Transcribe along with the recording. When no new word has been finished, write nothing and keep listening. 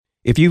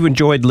If you've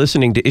enjoyed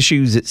listening to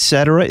Issues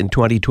Etc. in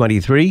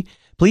 2023,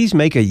 please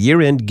make a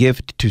year-end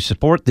gift to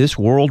support this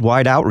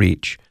worldwide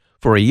outreach.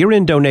 For a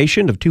year-end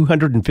donation of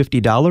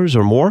 $250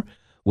 or more,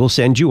 we'll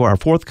send you our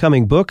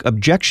forthcoming book,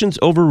 Objections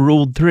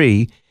Overruled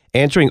 3,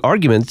 Answering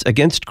Arguments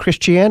Against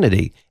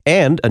Christianity,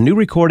 and a new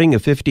recording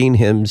of 15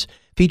 hymns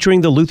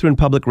featuring the Lutheran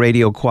Public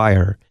Radio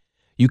Choir.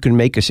 You can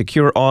make a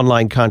secure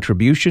online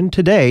contribution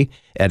today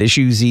at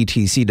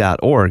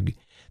issuesetc.org.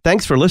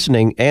 Thanks for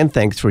listening, and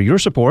thanks for your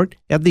support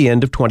at the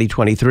end of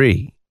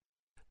 2023.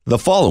 The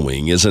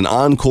following is an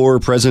encore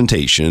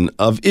presentation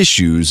of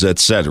Issues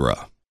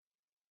Etc.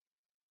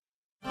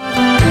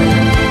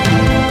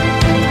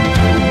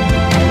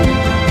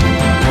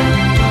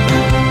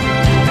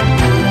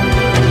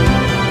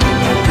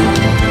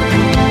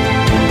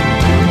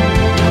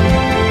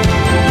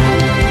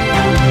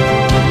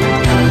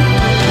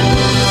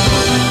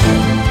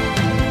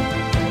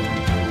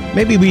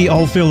 Maybe we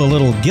all feel a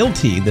little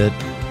guilty that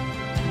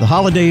the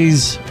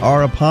holidays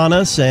are upon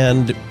us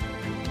and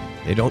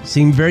they don't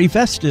seem very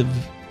festive.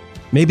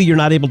 Maybe you're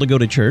not able to go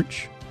to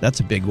church. That's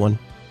a big one.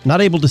 Not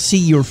able to see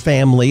your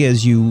family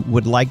as you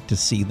would like to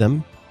see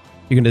them.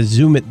 You're going to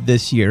Zoom it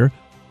this year.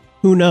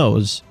 Who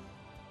knows?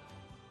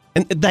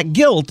 And that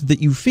guilt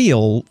that you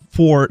feel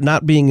for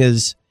not being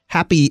as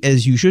happy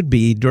as you should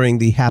be during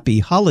the happy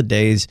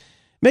holidays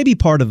may be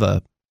part of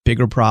a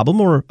bigger problem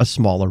or a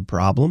smaller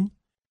problem.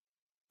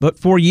 But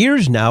for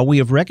years now, we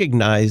have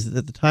recognized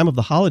that the time of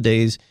the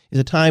holidays is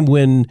a time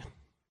when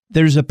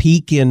there's a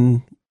peak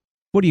in,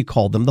 what do you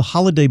call them, the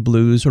holiday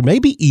blues, or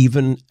maybe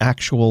even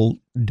actual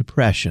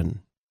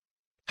depression.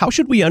 How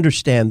should we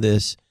understand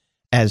this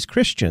as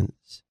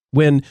Christians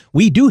when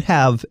we do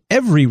have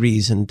every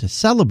reason to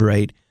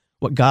celebrate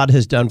what God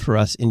has done for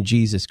us in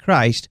Jesus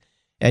Christ,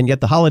 and yet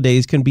the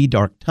holidays can be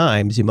dark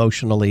times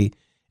emotionally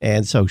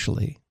and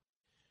socially?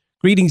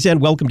 Greetings and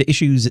welcome to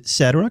Issues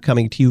Etc.,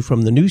 coming to you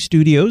from the new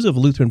studios of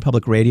Lutheran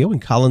Public Radio in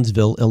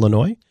Collinsville,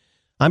 Illinois.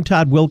 I'm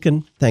Todd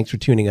Wilkin. Thanks for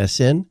tuning us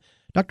in.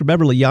 Dr.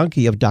 Beverly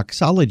Yahnke of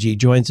Doxology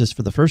joins us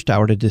for the first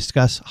hour to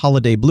discuss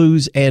holiday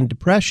blues and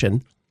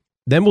depression.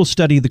 Then we'll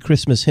study the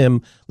Christmas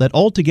hymn, Let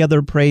All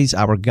Together Praise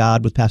Our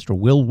God, with Pastor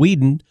Will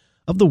Whedon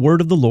of The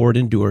Word of the Lord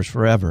Endures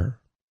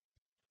Forever.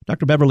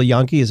 Dr. Beverly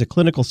Yahnke is a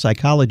clinical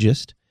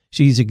psychologist.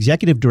 She's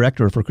Executive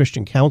Director for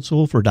Christian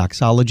Counsel for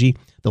Doxology,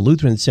 the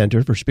Lutheran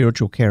Center for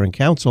Spiritual Care and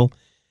Counsel.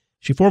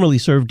 She formerly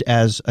served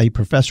as a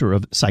professor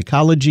of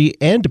psychology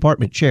and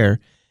department chair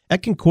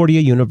at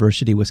Concordia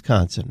University,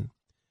 Wisconsin.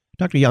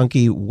 Dr.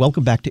 Yahnke,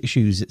 welcome back to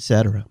Issues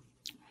Etc.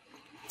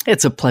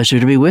 It's a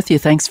pleasure to be with you.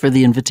 Thanks for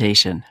the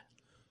invitation.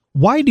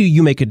 Why do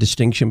you make a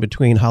distinction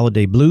between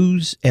holiday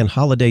blues and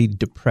holiday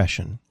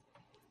depression?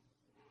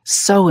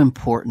 So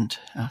important.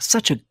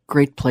 Such a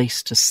great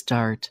place to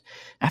start.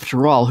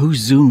 After all, who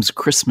Zooms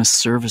Christmas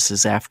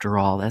services after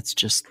all? That's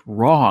just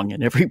wrong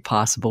in every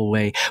possible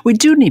way. We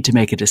do need to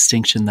make a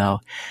distinction,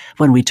 though,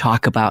 when we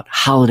talk about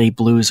holiday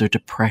blues or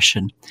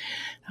depression.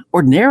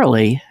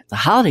 Ordinarily, the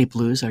holiday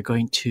blues are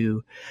going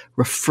to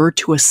refer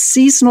to a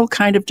seasonal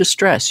kind of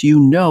distress. You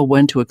know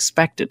when to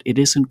expect it. It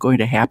isn't going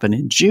to happen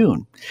in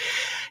June.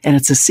 And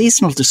it's a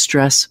seasonal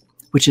distress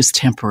which is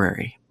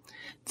temporary.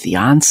 The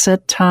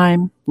onset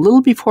time, a little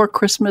before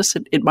Christmas,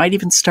 it might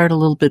even start a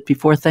little bit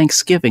before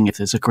Thanksgiving if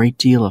there's a great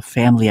deal of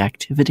family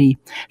activity,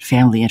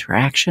 family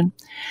interaction.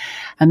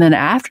 And then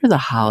after the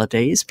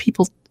holidays,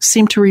 people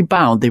seem to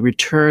rebound. They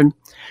return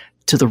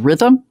to the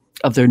rhythm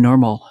of their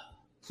normal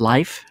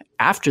life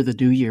after the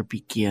new year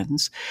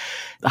begins.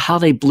 The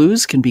holiday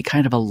blues can be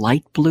kind of a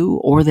light blue,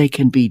 or they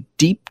can be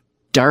deep,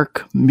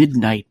 dark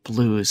midnight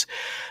blues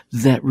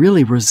that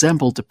really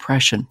resemble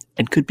depression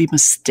and could be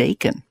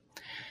mistaken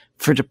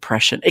for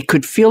depression. It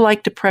could feel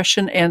like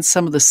depression, and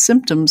some of the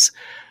symptoms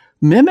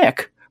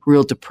mimic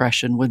real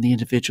depression when the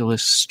individual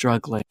is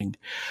struggling.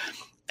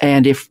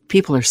 And if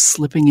people are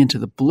slipping into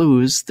the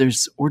blues,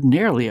 there's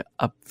ordinarily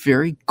a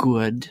very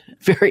good,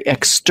 very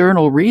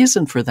external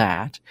reason for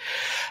that.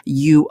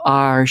 You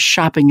are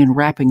shopping and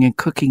wrapping and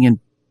cooking and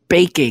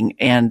baking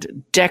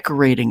and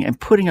decorating and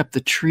putting up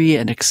the tree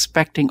and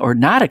expecting or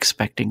not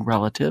expecting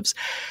relatives.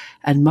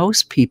 And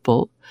most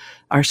people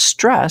are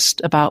stressed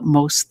about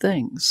most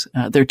things.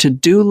 Their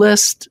to-do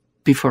list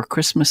before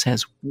Christmas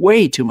has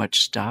way too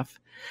much stuff.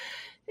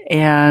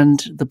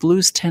 And the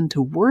blues tend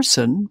to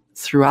worsen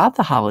throughout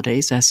the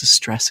holidays as the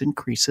stress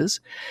increases.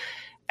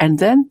 And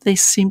then they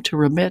seem to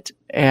remit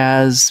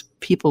as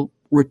people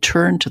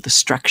return to the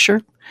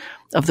structure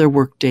of their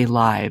workday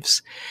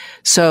lives.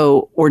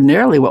 So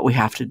ordinarily what we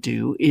have to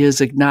do is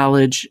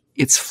acknowledge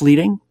it's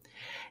fleeting.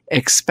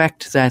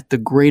 Expect that the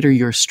greater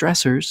your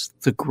stressors,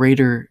 the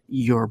greater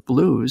your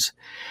blues,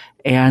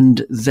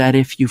 and that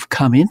if you've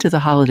come into the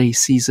holiday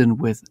season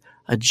with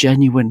a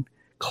genuine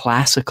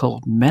classical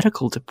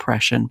medical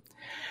depression,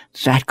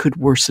 that could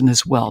worsen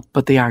as well.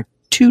 But they are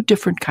two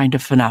different kind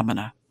of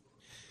phenomena.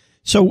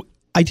 So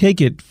I take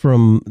it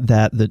from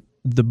that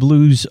the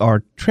blues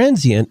are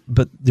transient,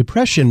 but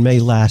depression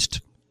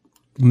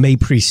may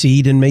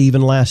precede and may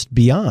even last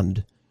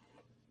beyond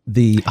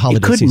the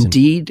holiday season. It could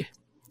indeed.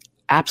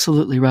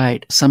 absolutely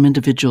right. Some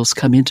individuals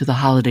come into the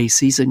holiday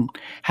season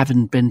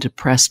having been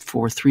depressed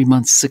for 3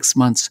 months, 6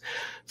 months,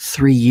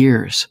 3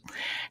 years.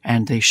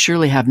 And they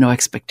surely have no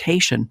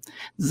expectation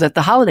that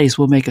the holidays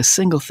will make a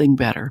single thing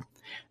better.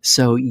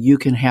 So you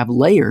can have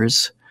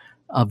layers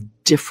of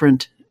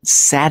different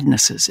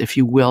sadnesses, if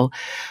you will,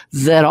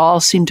 that all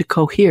seem to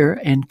cohere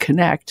and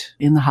connect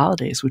in the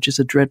holidays, which is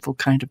a dreadful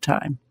kind of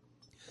time.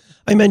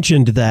 I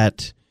mentioned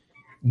that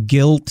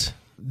guilt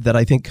that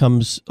I think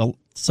comes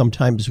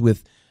sometimes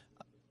with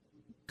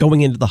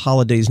going into the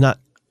holidays not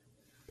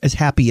as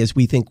happy as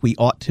we think we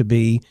ought to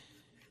be,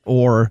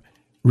 or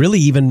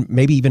really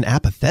maybe even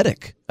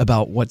apathetic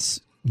about what's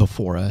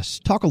before us.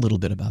 Talk a little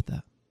bit about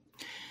that.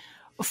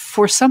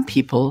 For some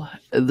people,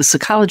 the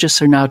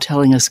psychologists are now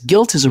telling us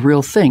guilt is a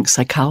real thing.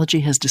 Psychology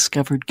has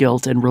discovered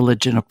guilt and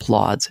religion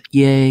applauds.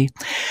 Yay.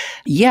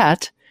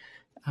 Yet,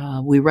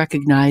 we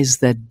recognize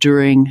that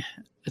during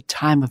a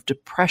time of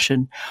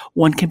depression,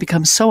 one can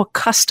become so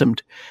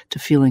accustomed to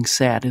feeling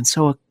sad and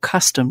so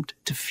accustomed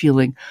to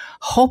feeling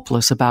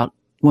hopeless about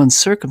one's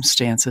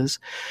circumstances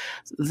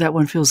that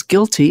one feels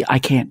guilty. I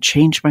can't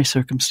change my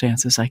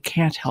circumstances. I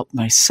can't help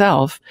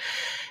myself.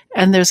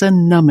 And there's a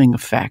numbing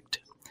effect,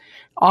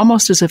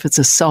 almost as if it's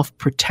a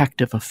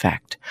self-protective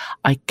effect.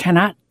 I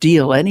cannot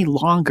deal any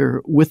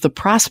longer with the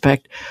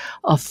prospect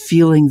of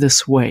feeling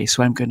this way,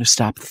 so I'm going to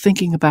stop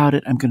thinking about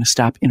it. I'm going to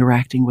stop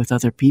interacting with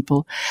other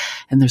people.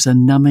 And there's a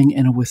numbing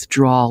and a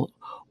withdrawal,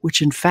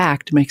 which in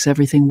fact makes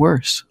everything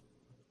worse.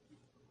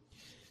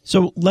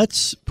 So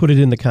let's put it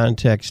in the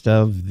context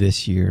of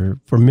this year.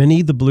 For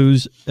many, the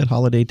blues at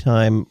holiday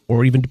time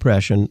or even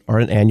depression are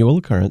an annual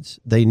occurrence.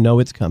 They know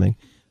it's coming.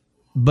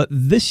 But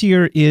this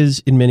year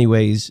is in many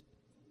ways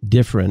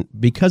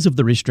different because of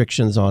the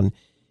restrictions on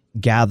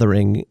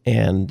gathering,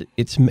 and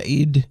it's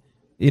made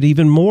it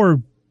even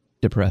more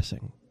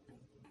depressing.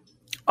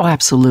 Oh,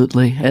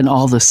 absolutely. And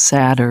all the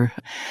sadder,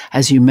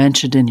 as you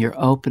mentioned in your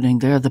opening,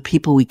 there are the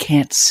people we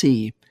can't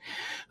see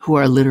who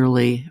are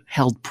literally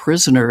held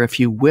prisoner, if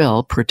you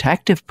will,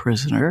 protective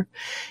prisoner,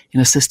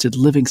 in assisted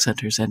living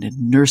centers and in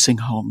nursing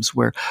homes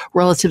where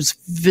relatives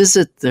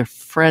visit their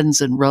friends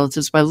and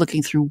relatives by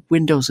looking through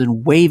windows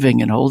and waving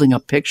and holding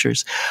up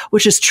pictures,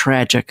 which is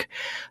tragic.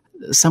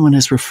 Someone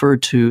has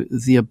referred to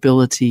the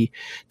ability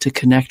to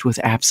connect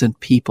with absent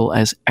people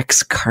as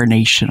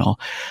excarnational,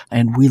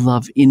 and we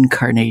love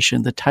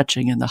incarnation, the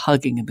touching and the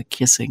hugging and the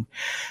kissing.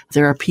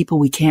 There are people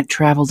we can't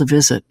travel to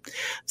visit.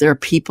 There are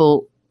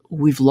people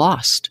we've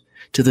lost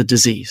to the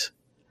disease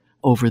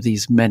over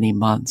these many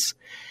months.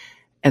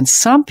 And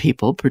some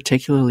people,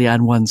 particularly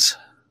on one's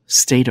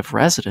state of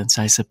residence,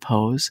 I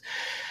suppose,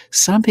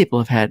 some people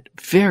have had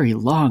very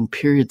long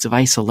periods of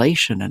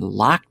isolation and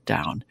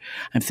lockdown.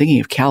 I'm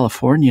thinking of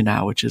California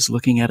now, which is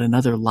looking at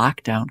another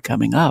lockdown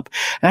coming up.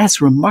 And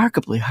that's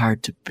remarkably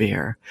hard to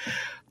bear.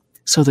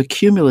 So the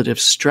cumulative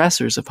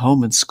stressors of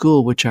home and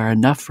school, which are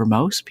enough for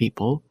most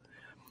people,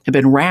 have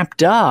been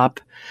ramped up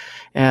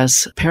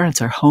as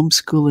parents are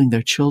homeschooling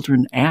their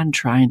children and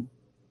trying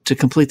to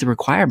complete the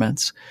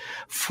requirements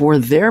for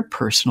their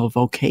personal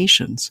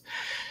vocations.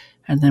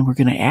 And then we're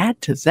going to add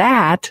to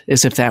that,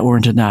 as if that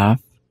weren't enough,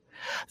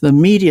 the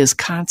media's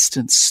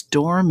constant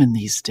storm in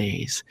these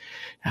days,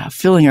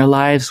 filling our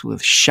lives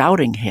with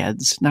shouting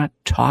heads, not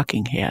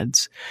talking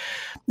heads,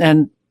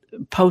 and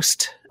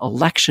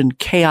post-election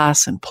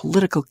chaos and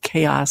political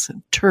chaos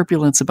and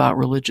turbulence about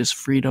religious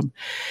freedom.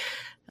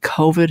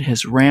 COVID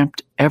has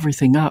ramped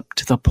everything up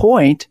to the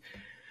point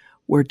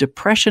where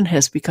depression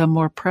has become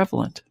more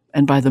prevalent.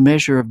 And by the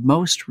measure of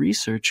most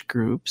research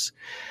groups,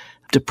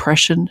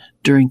 depression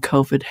during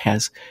COVID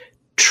has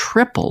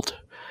tripled.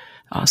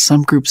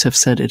 Some groups have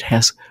said it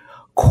has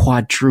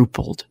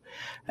quadrupled.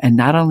 And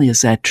not only is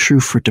that true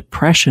for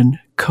depression,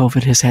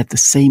 COVID has had the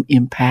same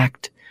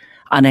impact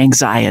on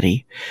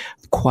anxiety,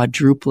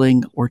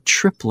 quadrupling or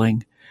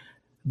tripling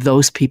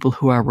those people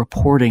who are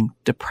reporting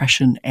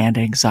depression and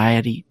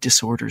anxiety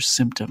disorder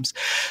symptoms.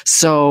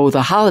 So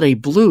the holiday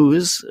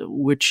blues,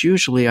 which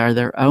usually are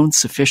their own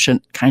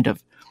sufficient kind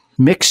of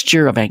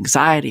mixture of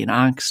anxiety and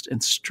angst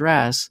and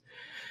stress,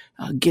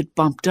 get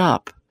bumped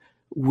up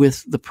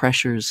with the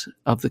pressures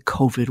of the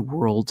COVID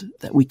world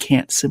that we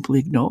can't simply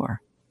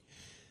ignore.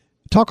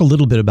 Talk a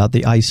little bit about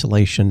the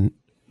isolation.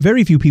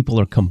 Very few people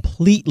are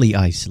completely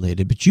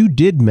isolated, but you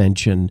did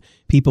mention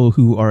people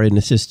who are in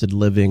assisted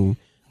living.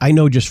 I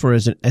know, just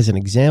as an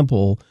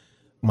example,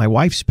 my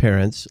wife's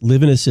parents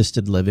live in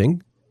assisted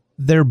living.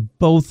 They're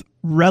both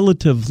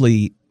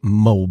relatively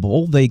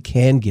mobile. They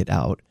can get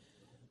out,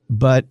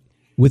 but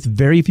with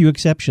very few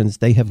exceptions,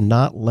 they have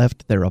not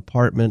left their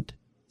apartment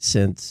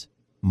since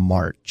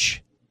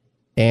March.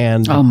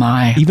 And oh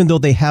my. Even though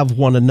they have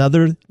one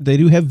another, they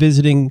do have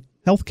visiting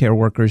healthcare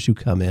workers who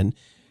come in,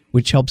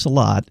 which helps a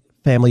lot.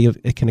 Family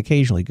can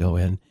occasionally go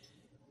in.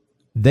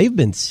 They've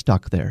been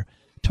stuck there.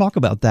 Talk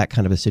about that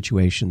kind of a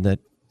situation that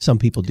some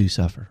people do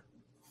suffer.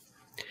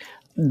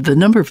 The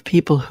number of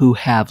people who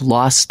have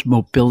lost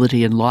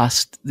mobility and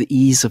lost the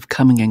ease of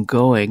coming and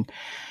going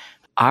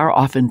are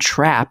often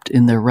trapped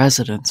in their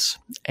residence.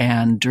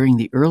 And during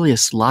the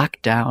earliest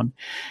lockdown,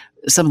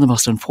 Some of the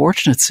most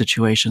unfortunate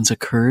situations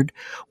occurred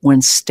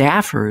when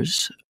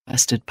staffers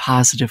tested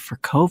positive for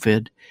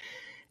COVID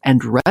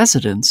and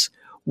residents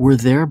were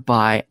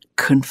thereby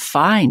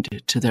confined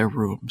to their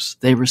rooms.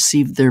 They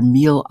received their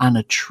meal on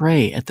a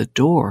tray at the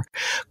door,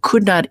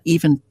 could not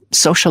even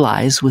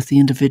socialize with the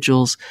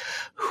individuals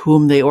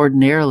whom they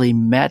ordinarily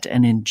met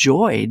and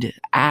enjoyed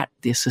at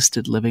the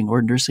assisted living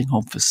or nursing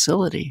home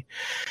facility.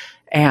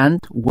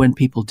 And when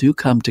people do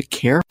come to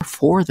care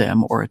for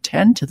them or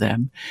attend to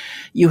them,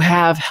 you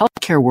have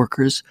healthcare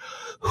workers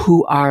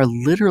who are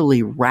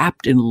literally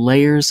wrapped in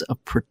layers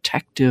of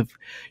protective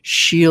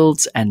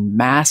shields and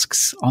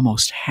masks,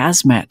 almost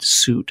hazmat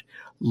suit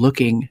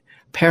looking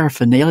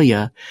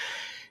paraphernalia,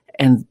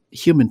 and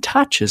human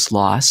touch is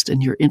lost,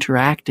 and you're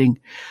interacting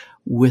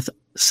with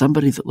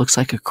somebody that looks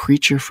like a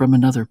creature from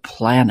another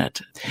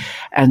planet.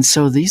 And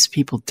so these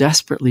people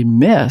desperately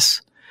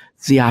miss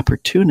the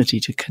opportunity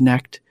to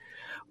connect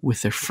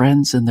with their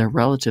friends and their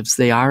relatives.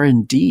 They are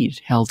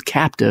indeed held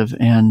captive,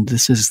 and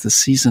this is the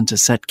season to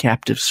set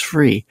captives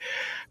free.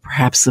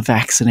 Perhaps the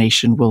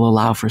vaccination will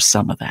allow for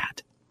some of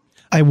that.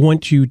 I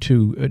want you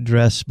to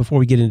address, before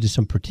we get into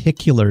some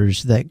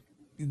particulars, that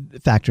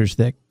factors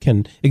that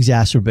can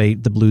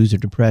exacerbate the blues or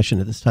depression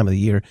at this time of the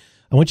year,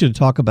 I want you to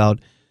talk about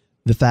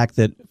the fact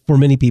that for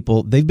many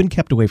people, they've been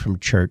kept away from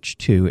church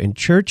too. And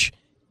church,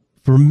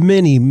 for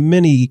many,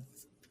 many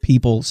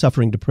people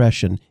suffering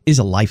depression, is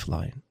a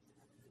lifeline.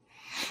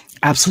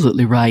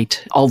 Absolutely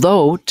right.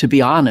 Although, to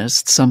be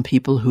honest, some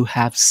people who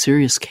have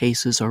serious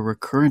cases or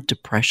recurrent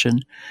depression,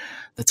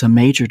 that's a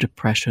major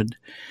depression,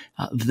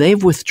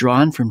 they've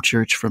withdrawn from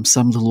church from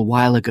some little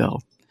while ago.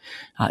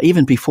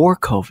 Even before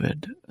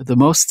COVID, the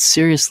most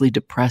seriously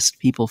depressed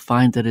people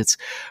find that it's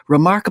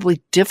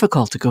remarkably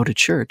difficult to go to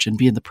church and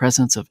be in the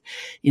presence of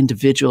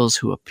individuals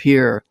who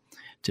appear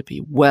to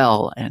be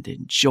well and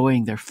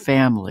enjoying their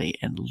family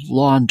and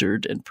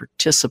laundered and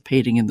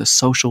participating in the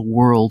social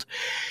world.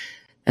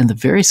 And the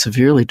very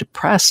severely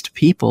depressed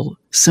people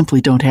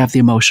simply don't have the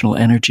emotional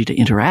energy to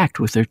interact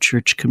with their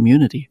church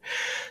community.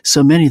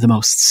 So many of the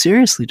most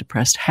seriously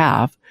depressed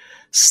have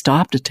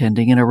stopped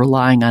attending and are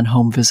relying on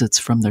home visits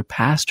from their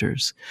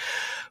pastors.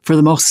 For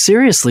the most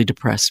seriously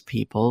depressed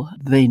people,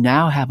 they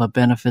now have a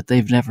benefit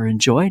they've never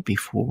enjoyed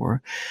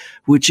before,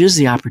 which is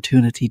the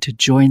opportunity to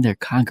join their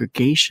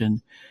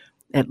congregation,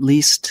 at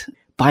least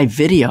by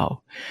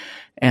video.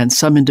 And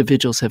some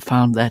individuals have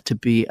found that to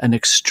be an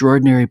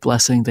extraordinary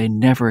blessing they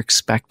never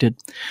expected,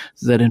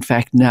 that in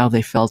fact now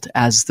they felt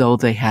as though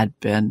they had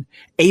been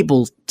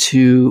able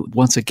to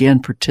once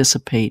again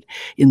participate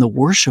in the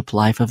worship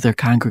life of their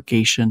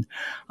congregation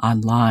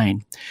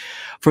online.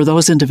 For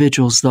those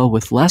individuals, though,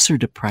 with lesser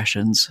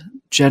depressions,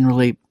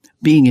 generally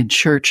being in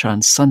church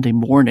on Sunday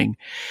morning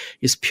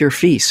is pure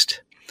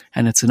feast.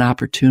 And it's an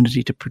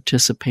opportunity to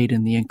participate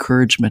in the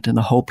encouragement and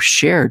the hope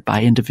shared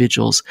by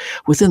individuals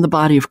within the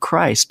body of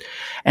Christ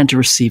and to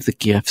receive the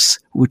gifts,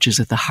 which is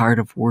at the heart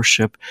of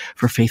worship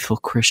for faithful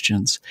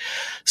Christians.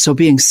 So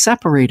being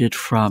separated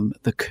from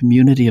the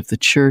community of the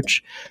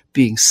church,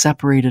 being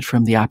separated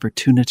from the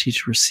opportunity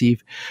to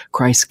receive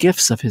Christ's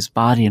gifts of his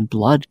body and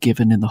blood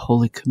given in the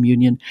Holy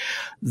Communion,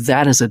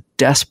 that is a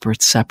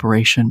desperate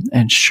separation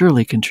and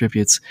surely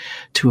contributes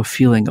to a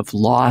feeling of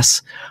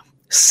loss,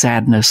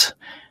 sadness,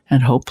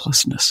 and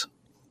hopelessness.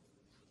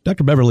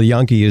 Dr. Beverly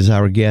Yahnke is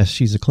our guest.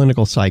 She's a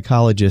clinical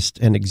psychologist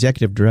and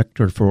executive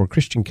director for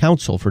Christian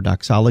Counsel for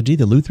Doxology,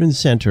 the Lutheran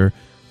Center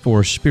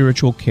for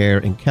Spiritual Care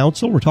and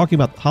Counsel. We're talking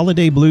about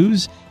holiday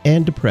blues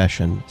and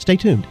depression. Stay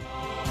tuned.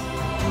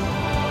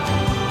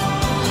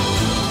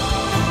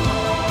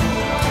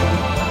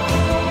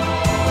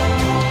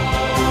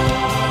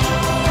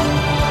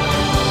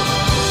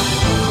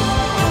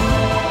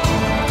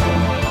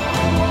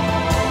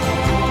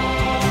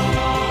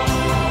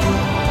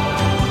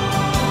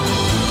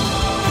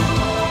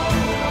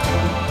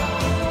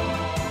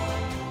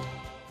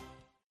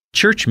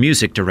 Church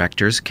music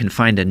directors can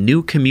find a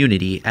new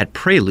community at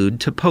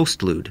Prelude to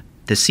Postlude,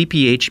 the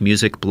CPH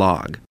Music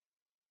blog.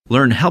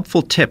 Learn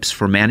helpful tips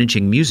for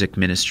managing music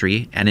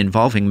ministry and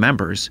involving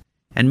members,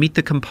 and meet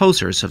the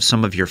composers of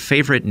some of your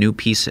favorite new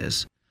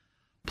pieces.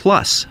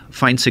 Plus,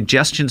 find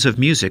suggestions of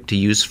music to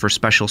use for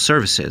special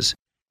services,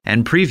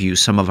 and preview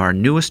some of our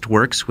newest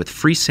works with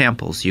free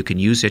samples you can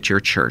use at your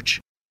church.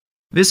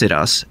 Visit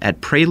us at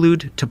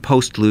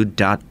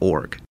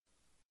preludetopostlude.org.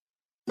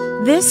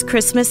 This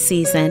Christmas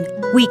season,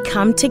 we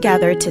come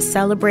together to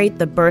celebrate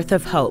the birth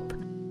of hope,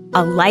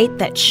 a light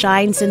that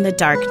shines in the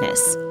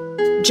darkness.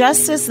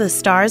 Just as the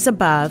stars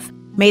above,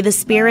 may the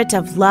spirit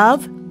of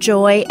love,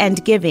 joy,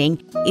 and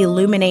giving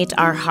illuminate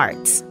our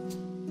hearts.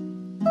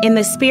 In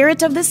the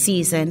spirit of the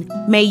season,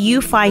 may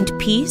you find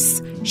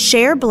peace,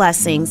 share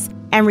blessings,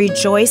 and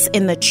rejoice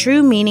in the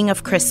true meaning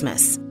of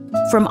Christmas.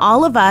 From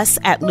all of us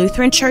at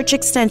Lutheran Church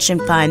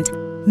Extension Fund,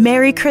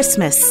 Merry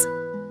Christmas.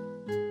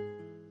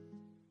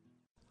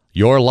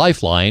 Your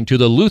lifeline to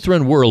the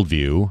Lutheran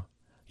worldview.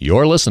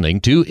 You're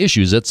listening to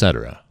Issues,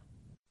 Etc.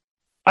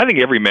 I think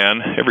every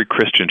man, every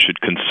Christian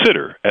should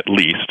consider, at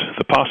least,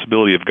 the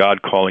possibility of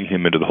God calling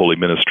him into the holy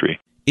ministry.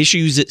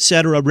 Issues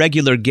Etc.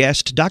 regular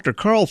guest Dr.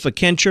 Carl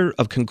Fikencher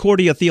of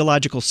Concordia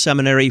Theological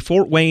Seminary,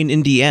 Fort Wayne,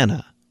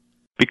 Indiana.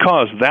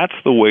 Because that's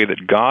the way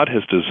that God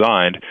has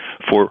designed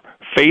for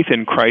faith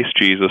in Christ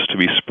Jesus to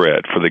be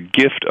spread, for the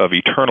gift of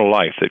eternal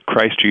life that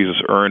Christ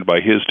Jesus earned by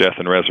his death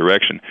and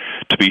resurrection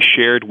to be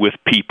shared with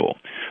people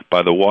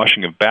by the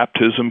washing of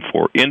baptism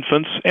for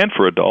infants and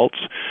for adults,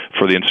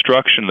 for the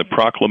instruction and the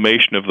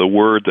proclamation of the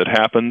word that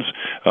happens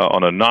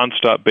on a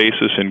nonstop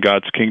basis in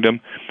God's kingdom.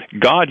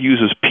 God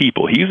uses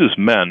people, he uses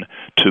men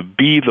to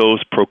be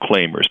those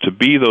proclaimers, to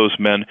be those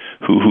men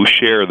who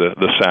share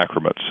the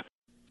sacraments.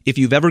 If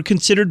you've ever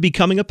considered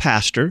becoming a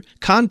pastor,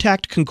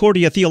 contact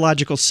Concordia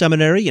Theological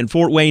Seminary in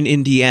Fort Wayne,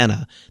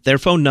 Indiana. Their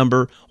phone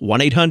number,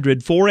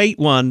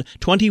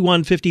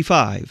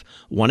 1-800-481-2155,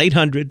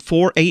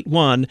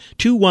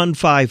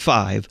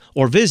 1-800-481-2155,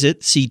 or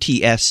visit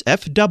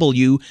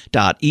ctsfw.edu.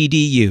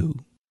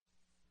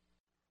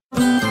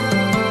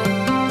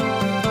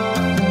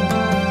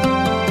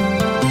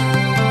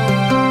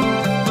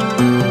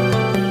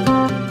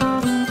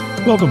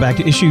 Welcome back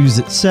to Issues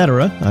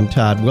Etc. I'm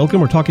Todd Wilkin.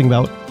 We're talking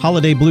about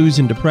holiday blues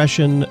and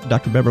depression.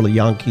 Dr. Beverly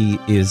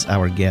Yahnke is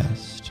our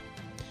guest.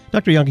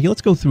 Dr. Yahnke,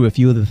 let's go through a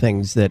few of the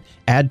things that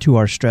add to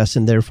our stress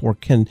and therefore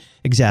can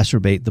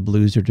exacerbate the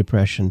blues or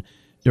depression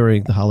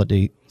during the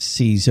holiday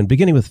season,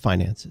 beginning with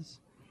finances.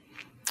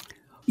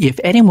 If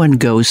anyone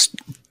goes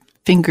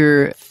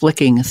finger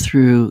flicking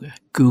through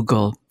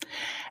Google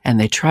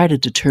and they try to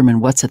determine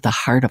what's at the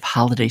heart of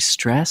holiday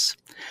stress,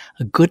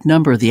 a good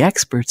number of the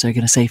experts are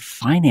going to say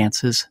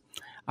finances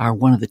are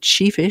one of the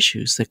chief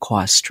issues that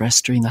cause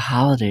stress during the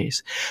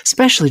holidays,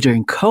 especially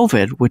during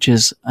COVID, which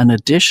is an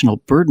additional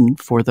burden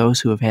for those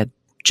who have had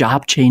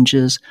job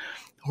changes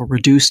or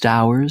reduced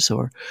hours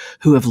or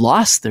who have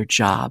lost their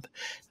job.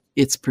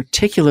 It's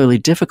particularly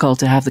difficult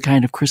to have the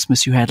kind of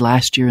Christmas you had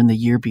last year and the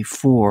year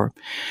before,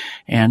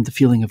 and the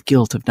feeling of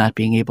guilt of not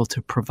being able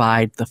to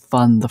provide the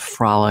fun, the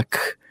frolic,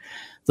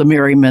 the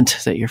merriment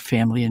that your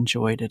family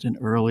enjoyed at an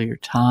earlier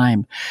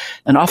time.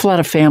 An awful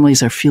lot of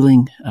families are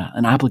feeling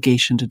an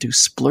obligation to do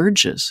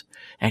splurges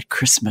at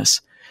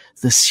Christmas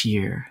this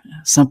year.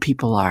 Some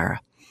people are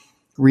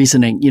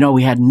reasoning,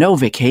 we had no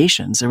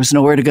vacations. There was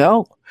nowhere to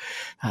go.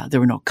 There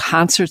were no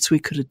concerts we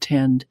could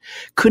attend.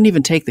 Couldn't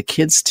even take the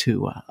kids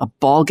to a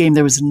ball game.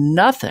 There was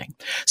nothing.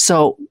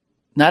 So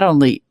not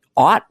only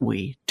ought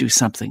we do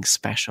something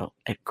special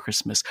at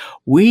Christmas,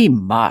 we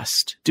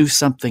must do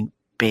something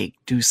big,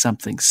 do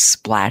something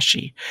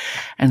splashy.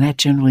 And that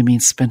generally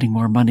means spending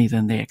more money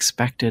than they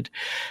expected.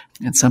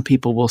 And some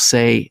people will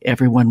say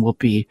everyone will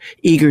be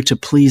eager to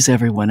please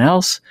everyone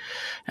else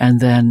and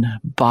then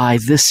buy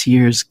this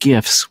year's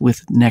gifts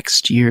with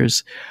next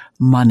year's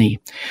money.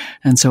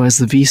 And so as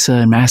the Visa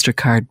and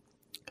MasterCard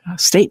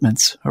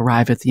statements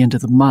arrive at the end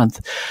of the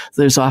month,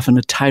 there's often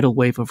a tidal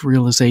wave of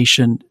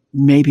realization,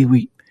 maybe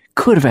we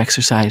could have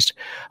exercised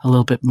a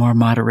little bit more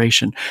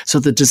moderation. So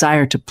the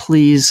desire to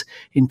please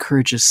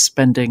encourages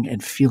spending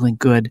and feeling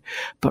good,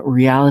 but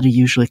reality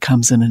usually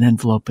comes in an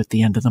envelope at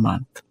the end of the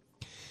month.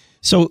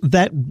 So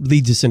that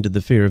leads us into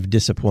the fear of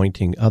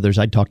disappointing others.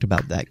 I talked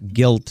about that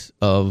guilt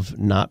of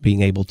not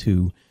being able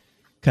to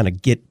kind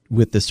of get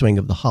with the swing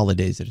of the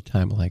holidays at a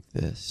time like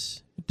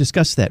this.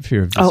 Discuss that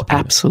fear of disappointment. Oh,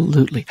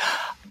 absolutely.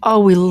 Oh,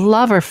 we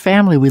love our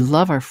family. We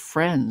love our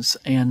friends.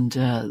 And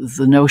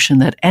the notion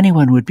that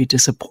anyone would be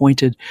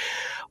disappointed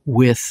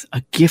with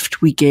a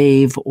gift we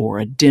gave or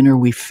a dinner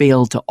we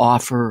failed to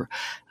offer,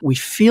 we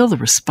feel the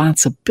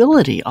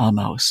responsibility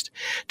almost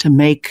to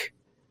make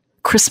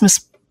Christmas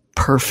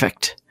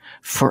perfect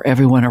for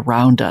everyone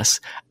around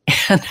us.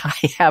 And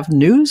I have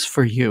news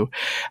for you.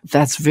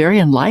 That's very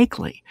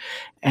unlikely.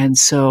 And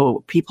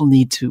so people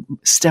need to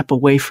step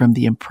away from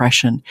the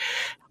impression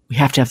we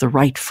have to have the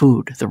right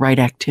food, the right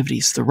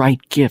activities, the right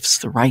gifts,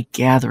 the right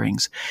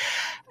gatherings,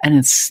 and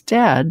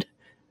instead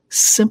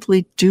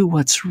simply do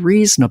what's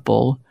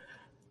reasonable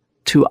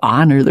to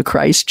honor the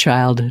Christ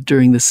child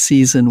during the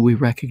season we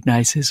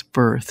recognize his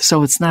birth.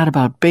 So it's not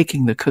about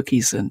baking the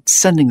cookies and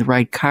sending the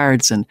right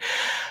cards and,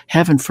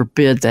 heaven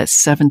forbid, that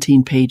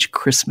 17-page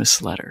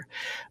Christmas letter.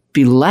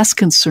 Be less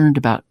concerned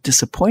about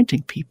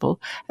disappointing people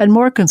and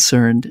more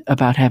concerned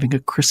about having a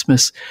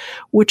Christmas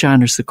which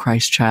honors the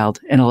Christ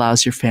child and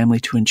allows your family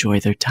to enjoy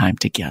their time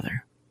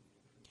together.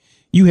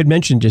 You had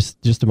mentioned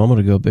just a moment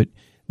ago, but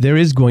there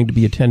is going to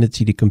be a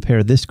tendency to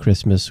compare this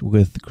Christmas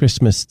with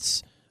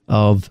Christmas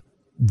of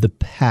the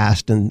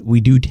past, and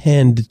we do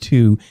tend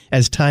to,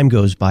 as time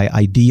goes by,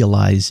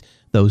 idealize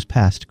those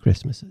past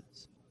Christmases.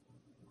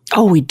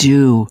 Oh, we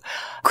do.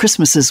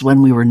 Christmases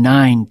when we were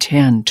 9,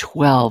 10,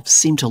 12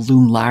 seem to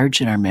loom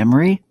large in our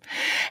memory,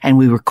 and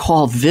we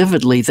recall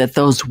vividly that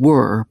those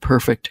were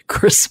perfect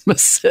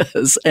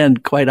Christmases.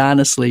 And quite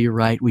honestly, you're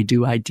right, we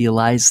do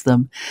idealize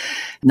them.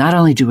 Not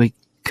only do we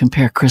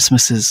compare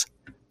Christmases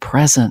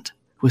present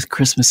with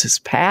Christmases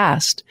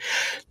past,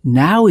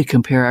 now we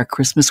compare our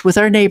Christmas with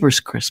our neighbor's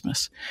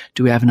Christmas.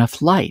 Do we have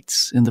enough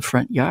lights in the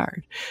front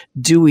yard?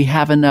 Do we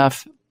have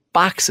enough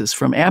boxes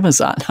from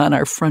Amazon on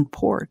our front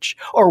porch?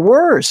 Or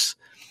worse,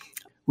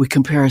 we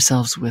compare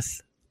ourselves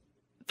with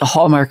the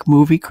Hallmark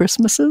movie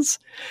Christmases,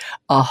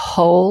 a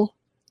whole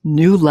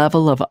new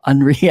level of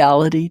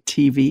unreality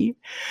TV.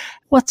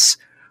 What's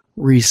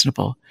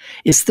reasonable?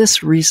 Is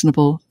this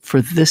reasonable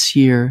for this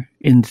year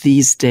in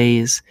these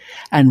days?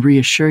 And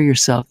reassure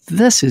yourself,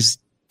 this is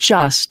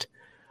just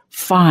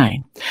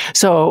fine.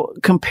 So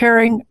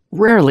comparing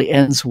rarely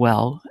ends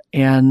well,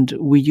 and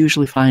we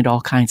usually find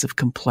all kinds of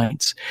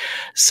complaints.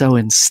 So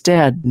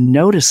instead,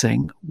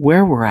 noticing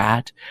where we're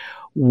at,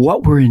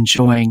 what we're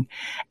enjoying,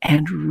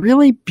 and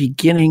really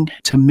beginning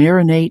to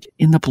marinate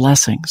in the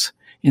blessings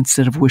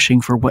instead of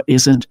wishing for what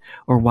isn't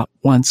or what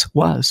once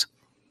was.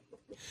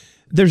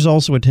 There's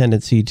also a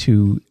tendency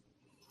to,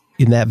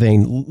 in that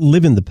vein,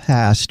 live in the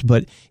past,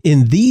 but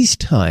in these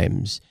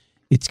times,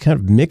 it's kind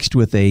of mixed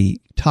with a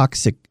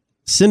toxic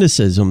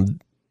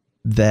cynicism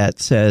that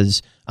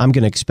says, I'm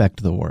going to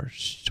expect the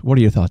worst. What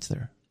are your thoughts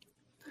there?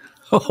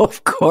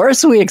 Of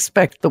course we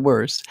expect the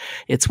worst.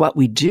 It's what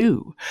we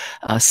do.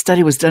 A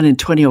study was done in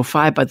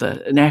 2005 by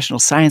the National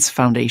Science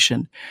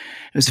Foundation.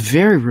 It was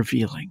very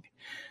revealing.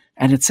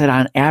 And it said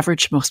on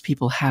average, most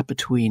people have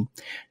between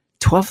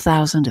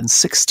 12,000 and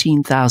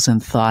 16,000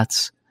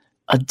 thoughts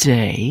a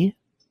day.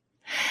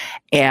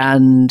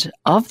 And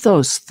of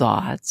those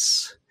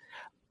thoughts,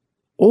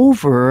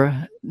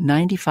 over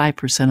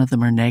 95% of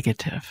them are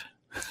negative.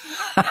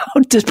 How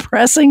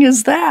depressing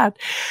is that?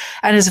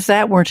 And as if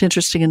that weren't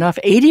interesting enough,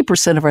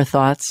 80% of our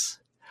thoughts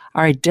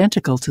are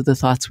identical to the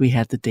thoughts we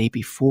had the day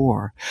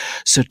before.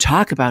 So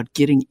talk about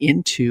getting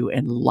into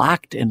and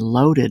locked and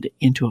loaded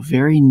into a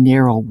very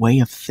narrow way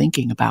of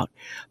thinking about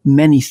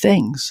many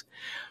things.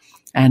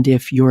 And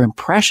if your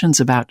impressions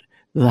about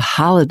the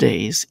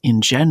holidays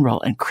in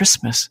general and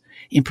Christmas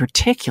in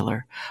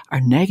particular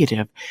are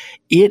negative,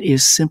 it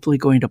is simply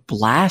going to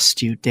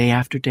blast you day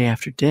after day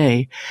after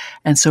day.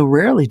 And so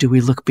rarely do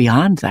we look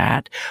beyond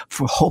that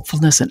for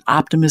hopefulness and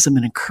optimism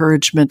and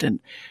encouragement and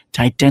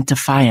to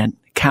identify and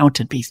count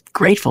and be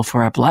grateful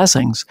for our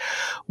blessings.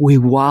 We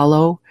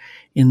wallow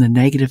in the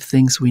negative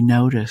things we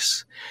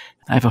notice.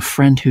 I have a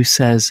friend who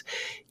says,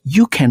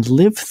 you can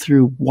live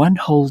through one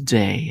whole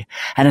day,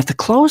 and at the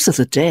close of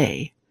the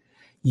day,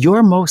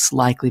 you're most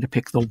likely to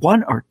pick the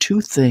one or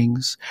two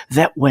things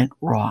that went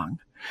wrong,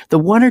 the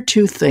one or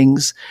two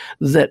things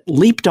that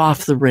leaped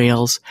off the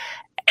rails,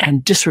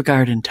 and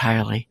disregard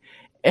entirely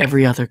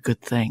every other good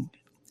thing.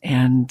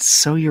 And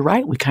so you're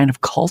right, we kind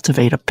of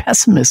cultivate a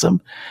pessimism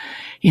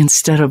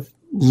instead of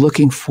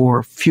looking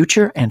for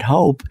future and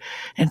hope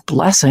and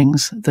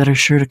blessings that are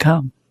sure to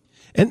come.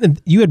 And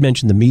you had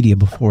mentioned the media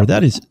before.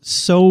 That is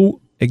so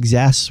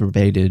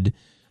exacerbated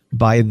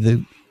by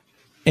the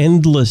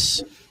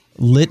endless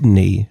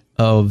litany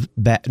of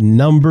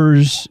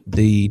numbers,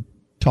 the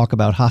talk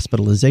about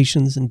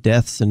hospitalizations and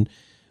deaths, and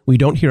we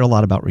don't hear a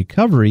lot about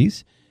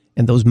recoveries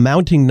and those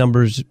mounting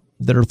numbers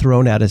that are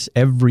thrown at us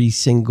every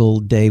single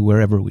day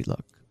wherever we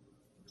look.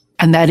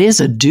 And that is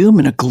a doom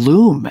and a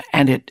gloom,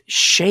 and it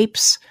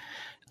shapes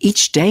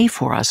each day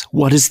for us.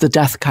 What is the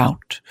death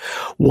count?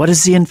 What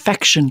is the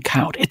infection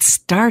count? It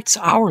starts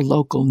our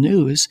local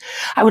news.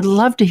 I would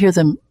love to hear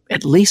them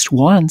at least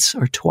once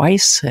or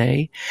twice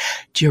say,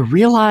 do you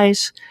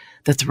realize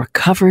that the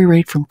recovery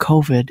rate from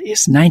COVID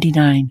is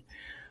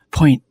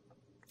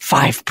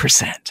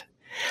 99.5%?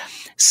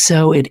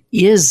 So it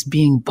is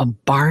being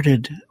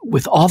bombarded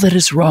with all that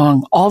is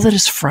wrong, all that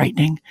is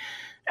frightening,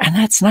 and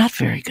that's not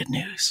very good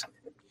news.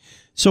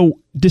 So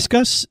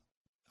discuss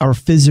our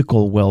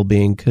physical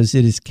well-being, because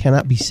it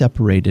cannot be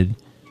separated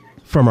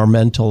from our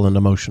mental and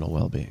emotional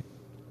well-being.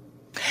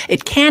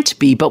 It can't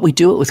be, but we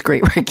do it with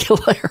great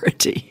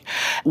regularity.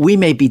 We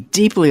may be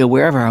deeply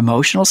aware of our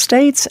emotional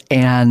states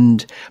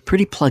and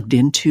pretty plugged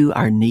into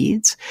our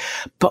needs,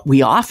 but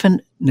we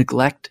often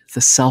neglect the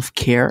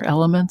self-care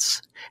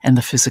elements and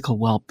the physical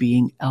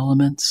well-being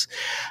elements.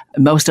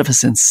 Most of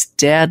us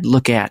instead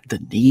look at the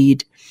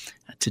need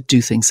to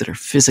do things that are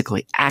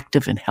physically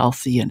active and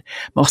healthy. And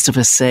most of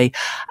us say,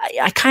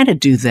 I kind of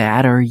do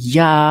that, or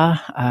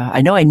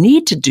I know I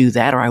need to do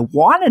that, or I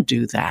want to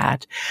do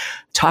that.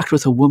 Talked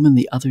with a woman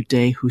the other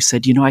day who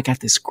said, I got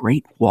this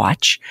great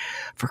watch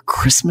for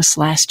Christmas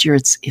last year.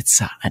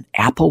 It's an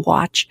Apple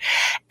Watch,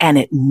 and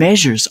it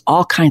measures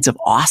all kinds of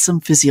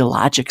awesome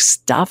physiologic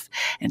stuff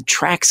and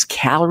tracks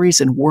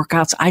calories and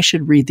workouts. I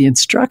should read the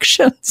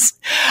instructions.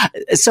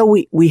 So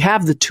we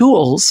have the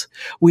tools,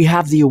 we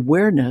have the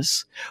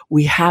awareness,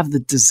 we have the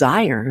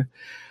desire,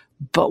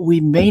 but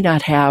we may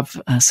not have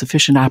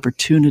sufficient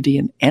opportunity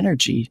and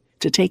energy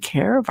to take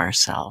care of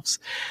ourselves.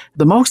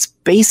 The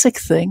most basic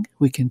thing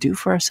we can do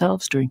for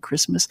ourselves during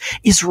Christmas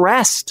is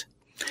rest.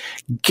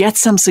 Get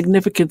some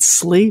significant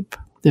sleep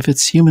if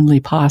it's humanly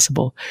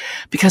possible.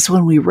 Because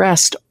when we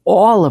rest,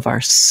 all of our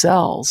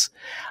cells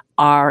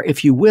are,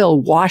 if you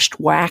will, washed,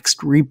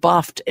 waxed,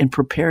 rebuffed, and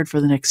prepared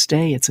for the next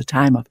day. It's a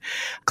time of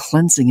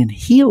cleansing and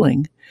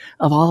healing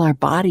of all our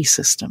body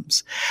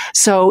systems.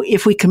 So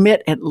if we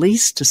commit at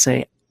least to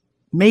say,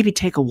 maybe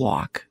take a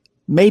walk,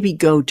 maybe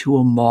go to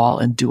a mall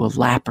and do a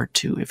lap or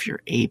two if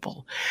you're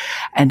able.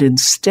 And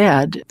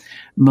instead,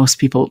 most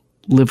people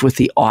live with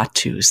the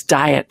ought-tos.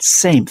 Diet,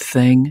 same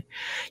thing.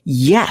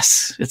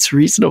 Yes, it's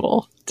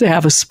reasonable to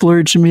have a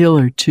splurge meal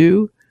or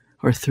 2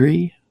 or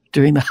 3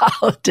 during the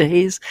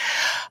holidays,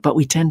 but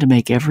we tend to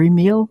make every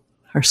meal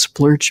our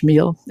splurge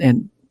meal,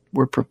 and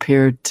we're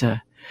prepared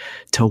to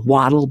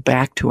waddle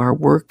back to our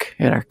work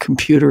at our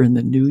computer in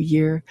the new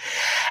year.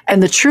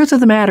 And the truth of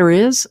the matter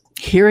is,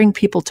 hearing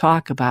people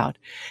talk about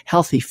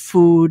healthy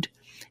food,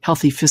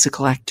 healthy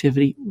physical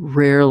activity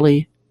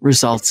rarely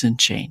results in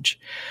change,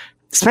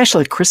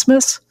 especially at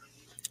Christmas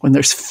when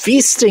there's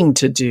feasting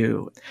to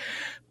do.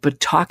 But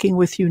talking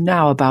with you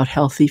now about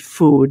healthy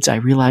foods, I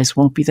realize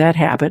won't be that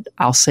habit.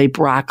 I'll say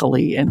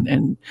broccoli,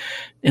 and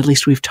at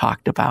least we've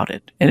talked about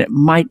it. And it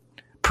might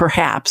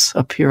perhaps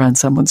appear on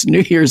someone's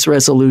New Year's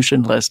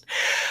resolution list.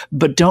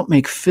 But don't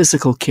make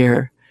physical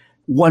care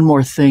one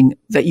more thing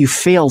that you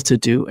fail to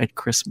do at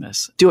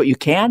Christmas. Do what you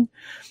can.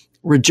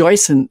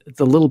 Rejoice in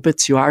the little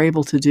bits you are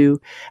able to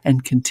do,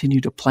 and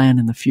continue to plan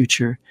in the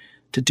future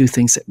to do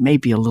things that may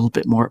be a little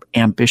bit more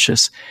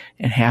ambitious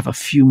and have a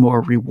few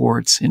more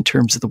rewards in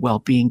terms of the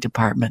well-being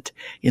department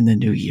in the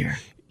new year.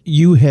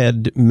 You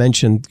had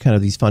mentioned kind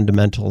of these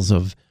fundamentals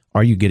of,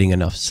 are you getting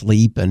enough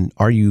sleep, and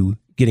are you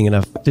getting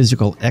enough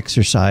physical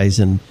exercise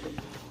and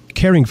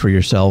caring for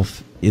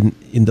yourself in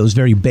those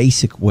very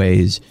basic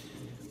ways.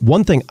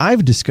 One thing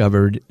I've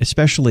discovered,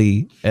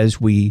 especially as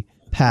we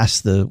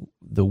pass the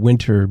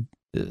winter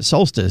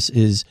solstice,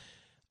 is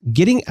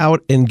getting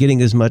out and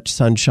getting as much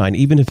sunshine,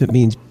 even if it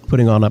means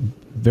putting on a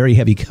very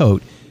heavy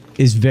coat,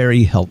 is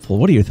very helpful.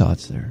 What are your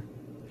thoughts there?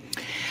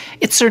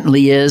 It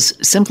certainly is.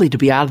 Simply to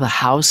be out of the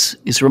house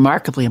is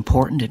remarkably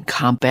important in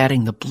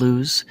combating the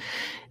blues.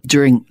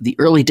 During the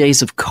early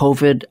days of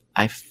COVID,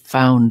 I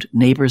found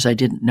neighbors I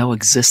didn't know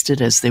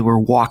existed as they were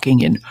walking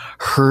in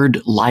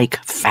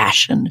herd-like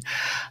fashion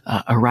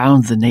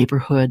around the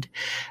neighborhood.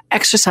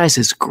 Exercise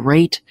is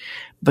great,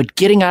 but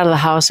getting out of the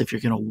house, if you're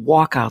going to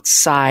walk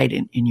outside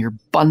in your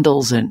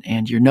bundles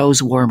and your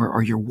nose warmer,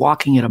 or you're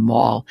walking at a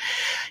mall,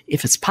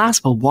 if it's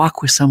possible,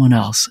 walk with someone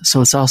else. So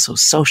it's also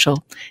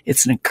social,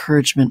 it's an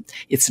encouragement,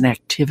 it's an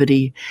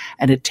activity,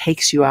 and it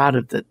takes you out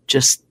of the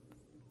just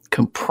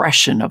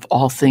compression of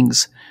all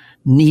things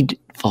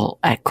needful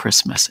at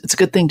Christmas. It's a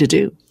good thing to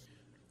do.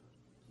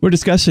 We're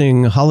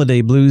discussing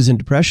holiday blues and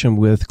depression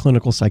with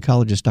clinical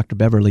psychologist Dr.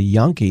 Beverly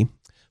Yahnke.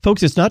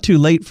 Folks, it's not too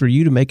late for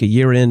you to make a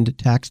year-end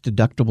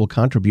tax-deductible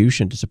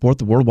contribution to support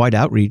the worldwide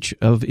outreach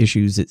of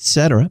Issues,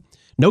 etc.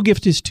 No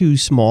gift is too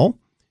small.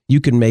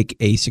 You can make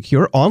a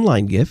secure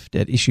online gift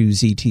at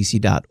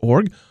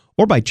issuesetc.org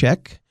or by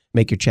check.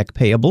 Make your check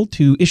payable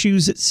to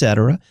Issues,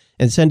 etc.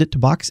 and send it to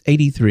Box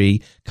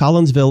 83,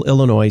 Collinsville,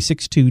 Illinois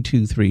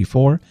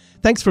 62234.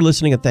 Thanks for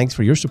listening, and thanks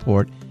for your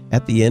support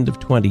at the end of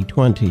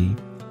 2020.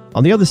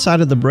 On the other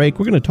side of the break,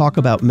 we're going to talk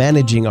about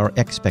managing our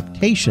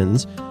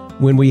expectations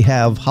when we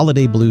have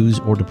holiday blues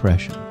or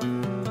depression.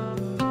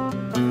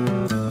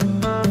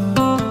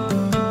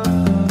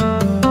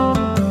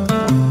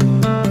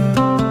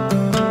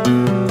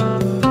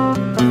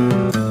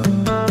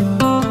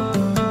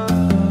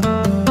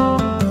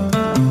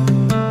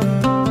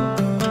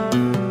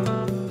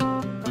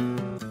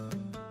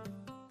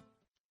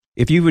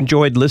 If you've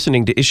enjoyed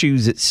listening to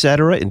Issues,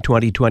 etc. in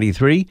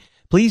 2023,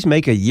 please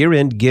make a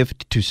year-end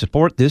gift to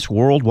support this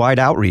worldwide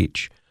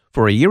outreach.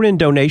 For a year-end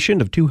donation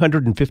of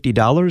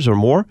 $250 or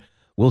more,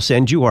 we'll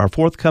send you our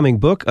forthcoming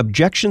book,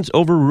 Objections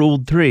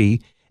Overruled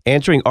 3,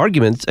 Answering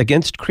Arguments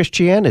Against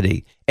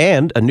Christianity,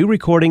 and a new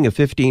recording of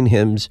 15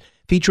 hymns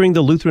featuring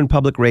the Lutheran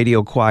Public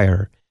Radio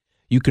Choir.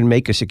 You can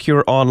make a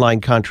secure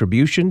online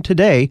contribution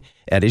today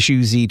at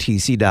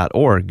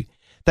issuesetc.org.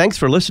 Thanks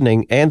for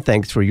listening, and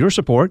thanks for your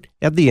support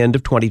at the end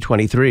of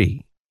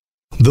 2023.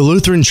 The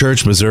Lutheran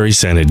Church Missouri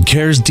Synod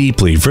cares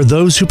deeply for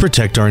those who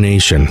protect our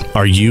nation.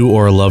 Are you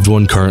or a loved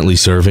one currently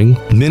serving?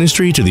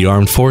 Ministry to the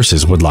Armed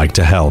Forces would like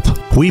to help.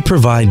 We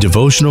provide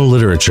devotional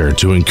literature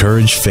to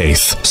encourage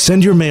faith.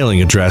 Send your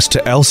mailing address to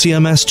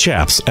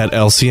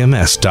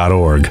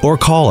lcmschaps@lcms.org or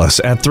call us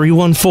at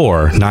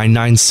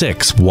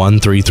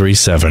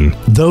 314-996-1337.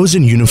 Those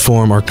in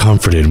uniform are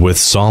comforted with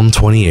Psalm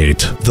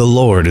 28. The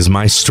Lord is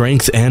my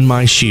strength and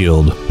my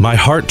shield. My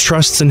heart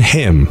trusts in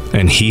Him,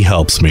 and He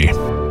helps me.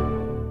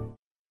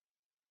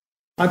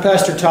 I'm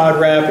Pastor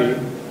Todd Rappy.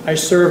 I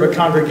serve a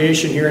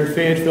congregation here in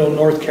Fayetteville,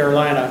 North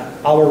Carolina,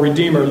 Our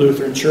Redeemer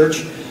Lutheran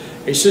Church,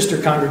 a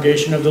sister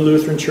congregation of the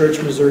Lutheran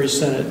Church Missouri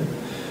Synod.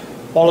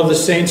 All of the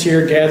saints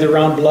here gather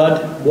around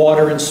blood,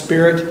 water, and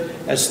spirit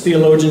as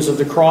theologians of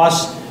the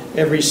cross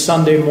every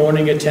Sunday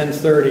morning at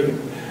 10:30.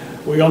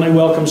 We only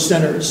welcome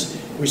sinners.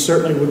 We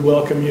certainly would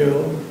welcome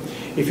you.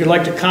 If you'd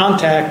like to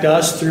contact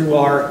us through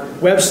our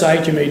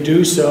website, you may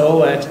do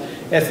so at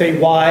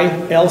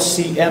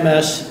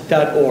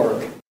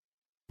faylcms.org.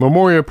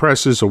 Memoria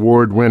Press's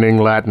award-winning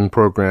Latin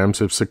programs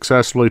have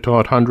successfully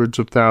taught hundreds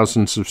of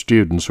thousands of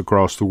students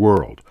across the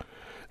world.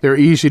 Their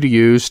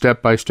easy-to-use,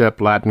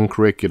 step-by-step Latin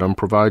curriculum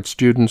provides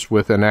students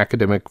with an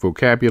academic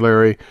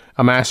vocabulary,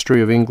 a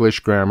mastery of English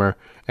grammar,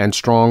 and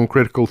strong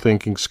critical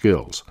thinking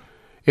skills.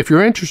 If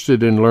you're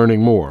interested in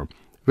learning more,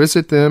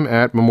 visit them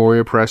at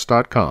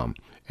memoriapress.com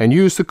and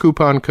use the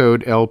coupon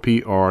code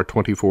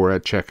LPR24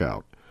 at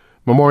checkout.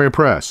 Memoria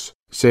Press,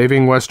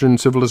 saving Western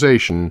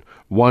civilization,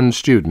 one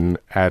student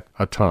at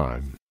a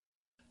time.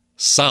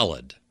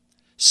 Solid,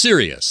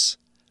 serious,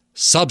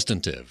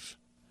 substantive.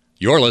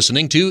 You're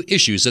listening to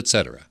Issues,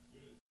 Etc.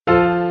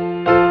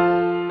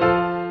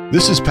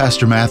 This is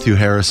Pastor Matthew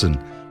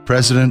Harrison,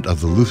 President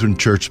of the Lutheran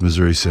Church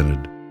Missouri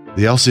Synod.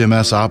 The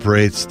LCMS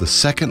operates the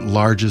second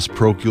largest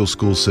parochial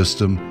school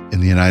system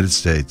in the United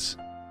States.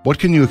 What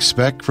can you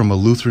expect from a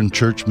Lutheran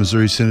Church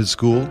Missouri Synod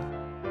school?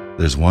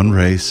 There's one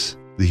race,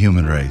 the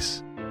human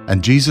race.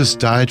 And Jesus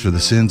died for the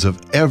sins of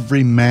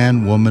every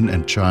man, woman,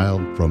 and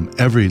child from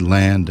every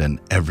land and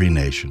every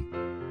nation.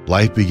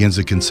 Life begins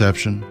at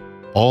conception.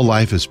 All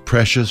life is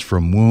precious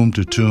from womb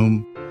to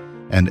tomb.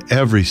 And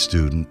every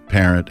student,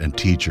 parent, and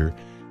teacher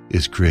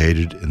is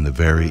created in the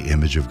very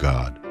image of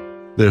God.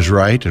 There's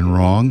right and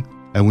wrong,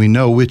 and we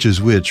know which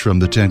is which from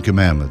the Ten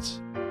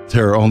Commandments.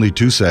 There are only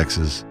two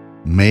sexes,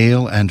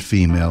 male and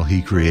female.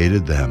 He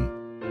created them.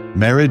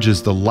 Marriage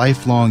is the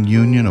lifelong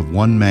union of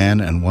one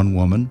man and one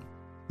woman.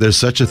 There's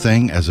such a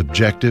thing as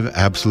objective,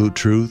 absolute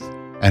truth,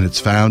 and it's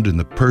found in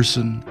the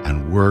person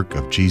and work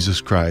of Jesus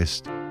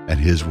Christ and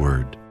His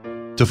Word.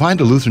 To find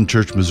a Lutheran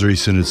Church Missouri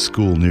Synod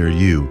school near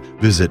you,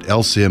 visit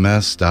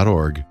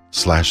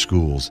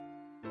lcms.org/schools.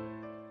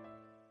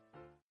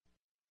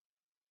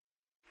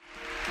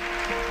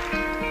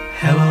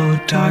 Hello,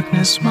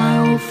 darkness,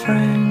 my old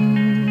friend.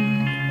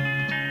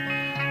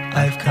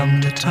 I've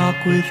come to talk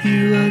with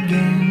you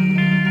again,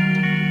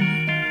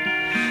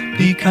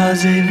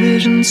 because a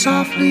vision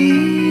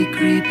softly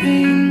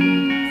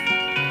creeping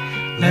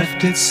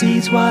left its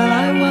seeds while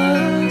I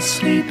was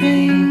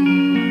sleeping,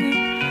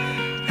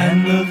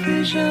 and the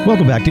vision...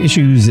 Welcome back to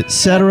Issues,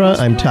 Etc.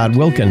 I'm Todd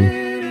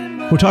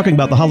Wilkin. We're talking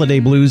about the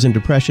holiday blues and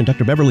depression.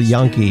 Dr. Beverly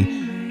Yahnke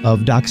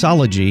of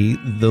Doxology,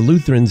 the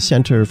Lutheran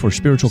Center for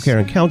Spiritual Care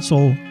and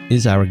Counsel,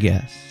 is our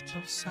guest.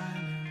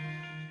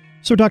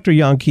 So, Dr.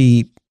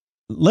 Yahnke,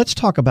 let's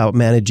talk about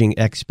managing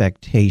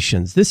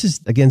expectations. This is,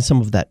 again, some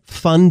of that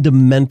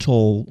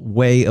fundamental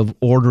way of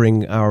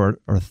ordering our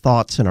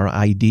thoughts and our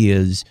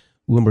ideas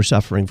when we're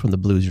suffering from the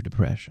blues or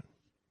depression.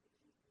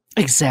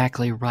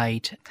 Exactly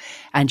right.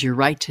 And you're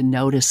right to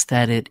notice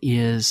that it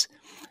is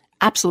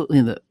absolutely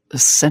in the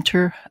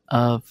center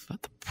of the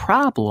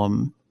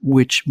problem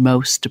which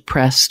most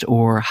depressed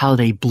or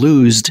holiday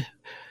bluesed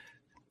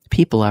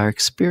people are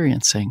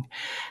experiencing.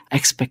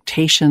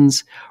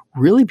 Expectations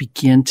really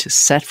begin to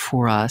set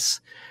for us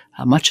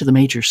much of the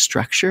major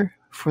structure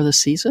for the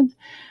season.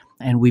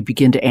 And we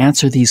begin to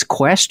answer these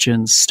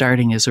questions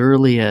starting as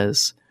early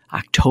as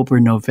October,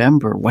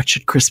 November. What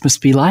should Christmas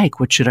be like?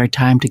 What should our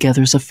time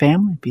together as a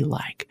family be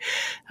like?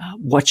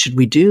 What should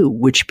we do?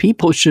 Which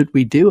people should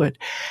we do it?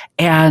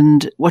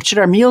 And what should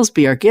our meals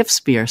be, our gifts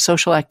be, our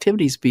social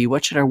activities be?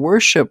 What should our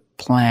worship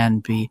plan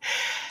be?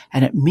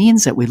 And it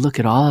means that we look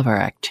at all of our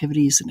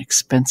activities and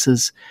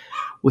expenses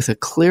with a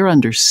clear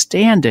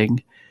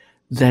understanding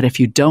that if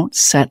you don't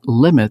set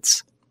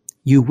limits,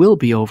 you will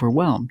be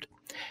overwhelmed.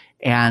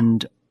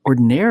 And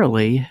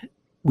ordinarily,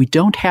 we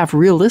don't have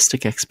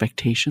realistic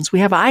expectations. We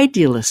have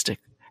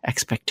idealistic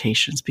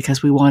expectations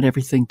because we want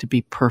everything to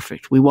be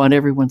perfect. We want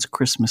everyone's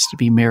Christmas to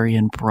be merry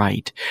and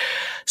bright.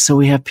 So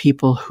we have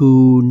people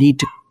who need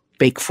to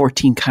bake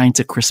 14 kinds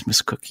of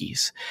Christmas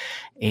cookies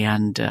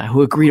and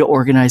who agree to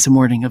organize a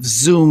morning of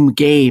Zoom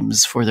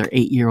games for their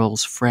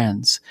 8-year-old's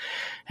friends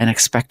and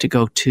expect to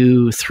go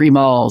to 3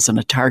 malls and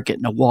a Target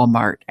and a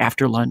Walmart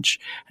after lunch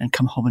and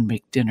come home and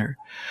make dinner.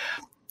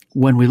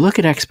 When we look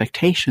at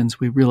expectations,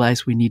 we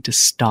realize we need to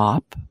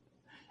stop,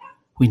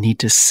 we need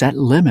to set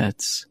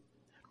limits,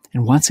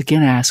 and once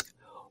again ask,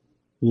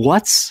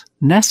 what's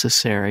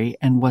necessary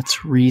and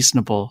what's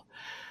reasonable?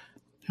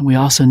 And we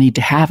also need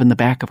to have in the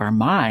back of our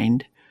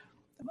mind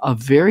a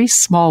very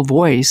small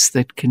voice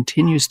that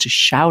continues to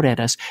shout at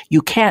us,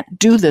 you can't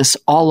do this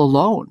all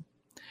alone.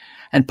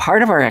 And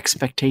part of our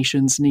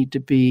expectations need to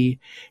be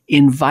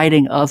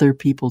inviting other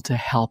people to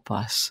help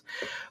us.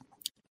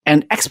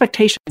 And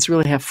expectations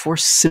really have 4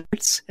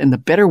 parts, and the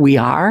better we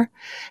are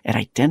at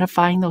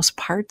identifying those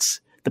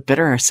parts, the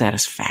better our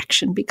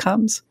satisfaction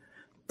becomes,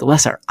 the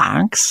less our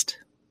angst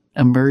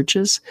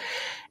emerges,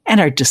 and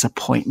our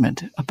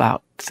disappointment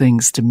about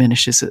things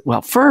diminishes.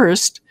 Well,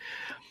 first,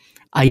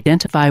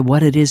 identify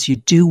what it is you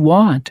do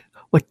want.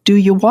 What do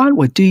you want?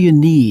 What do you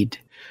need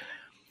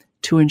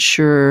to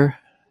ensure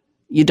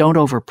you don't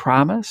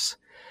overpromise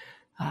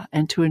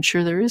and to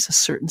ensure there is a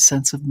certain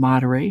sense of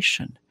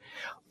moderation?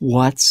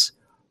 What's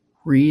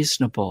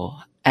reasonable?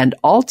 And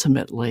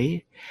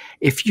ultimately,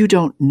 if you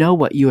don't know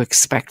what you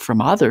expect from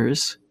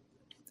others,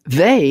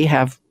 they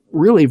have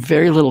really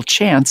very little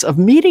chance of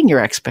meeting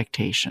your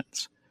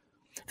expectations.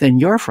 Then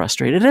you're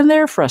frustrated and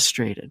they're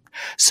frustrated.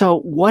 So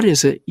what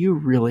is it you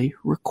really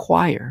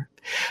require?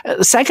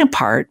 The second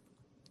part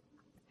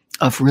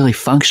of really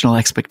functional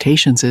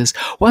expectations is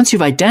once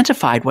you've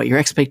identified what your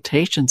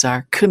expectations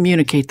are,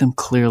 communicate them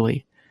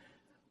clearly.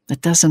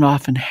 That doesn't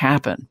often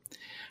happen.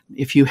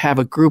 If you have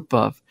a group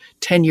of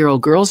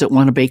 10-year-old girls that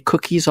want to bake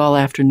cookies all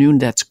afternoon,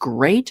 that's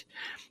great.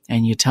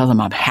 and you tell them,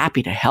 I'm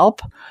happy to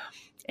help,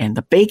 and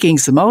the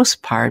baking's the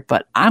most part,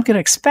 but I'm going to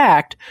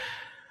expect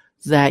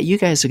that you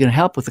guys are going to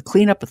help with the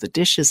cleanup of the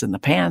dishes and the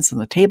pans and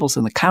the tables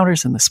and the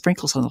counters and the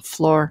sprinkles on the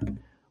floor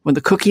when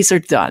the cookies are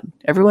done.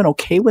 Everyone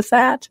okay with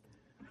that?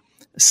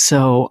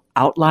 So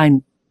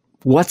outline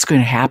what's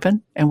going to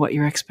happen and what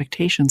your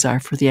expectations are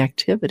for the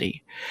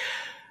activity.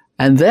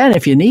 And then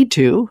if you need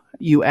to,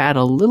 you add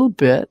a little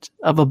bit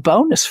of a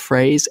bonus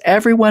phrase.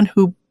 Everyone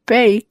who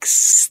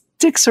bakes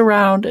sticks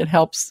around and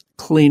helps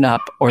clean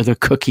up, or the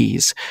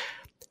cookies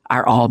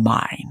are all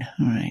mine.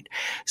 All right.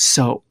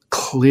 So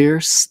clear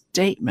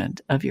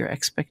statement of your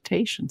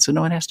expectations so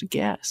no one has to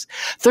guess.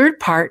 Third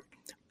part,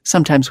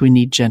 sometimes we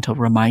need gentle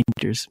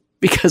reminders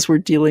because we're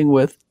dealing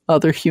with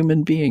other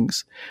human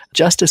beings,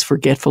 just as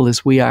forgetful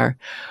as we are.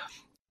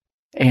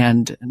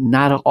 And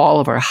not all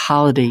of our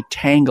holiday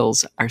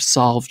tangles are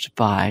solved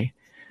by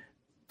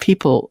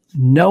people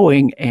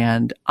knowing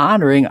and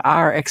honoring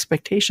our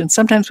expectations.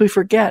 Sometimes we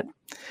forget.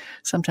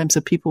 Sometimes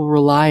the people we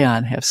rely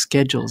on have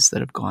schedules that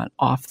have gone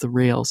off the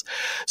rails.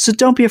 So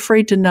don't be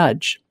afraid to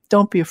nudge.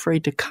 Don't be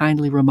afraid to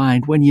kindly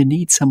remind when you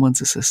need someone's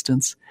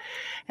assistance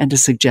and to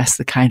suggest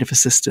the kind of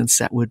assistance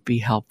that would be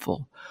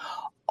helpful.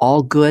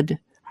 All good,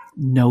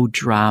 no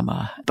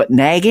drama. But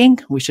nagging,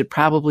 we should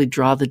probably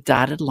draw the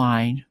dotted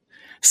line,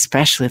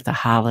 especially at the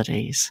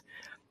holidays.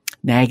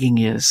 Nagging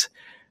is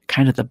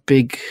kind of the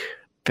big,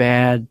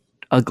 bad,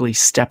 ugly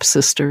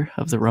stepsister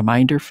of the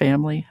reminder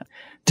family.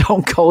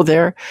 Don't go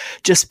there.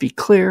 Just be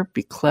clear,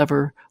 be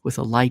clever with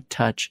a light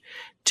touch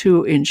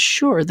to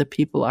ensure that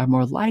people are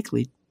more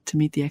likely to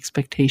meet the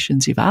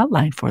expectations you've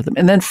outlined for them.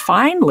 And then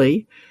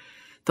finally,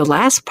 the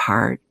last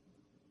part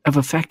of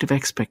effective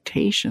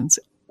expectations,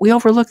 we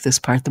overlook this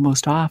part the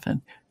most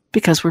often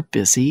because we're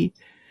busy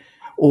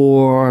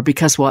or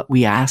because what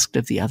we asked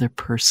of the other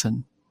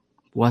person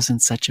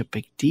wasn't such a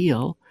big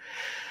deal.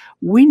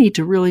 We need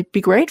to really be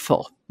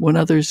grateful when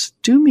others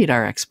do meet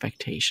our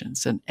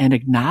expectations and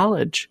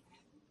acknowledge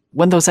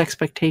when those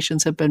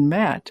expectations have been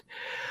met.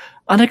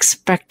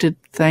 Unexpected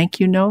thank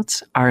you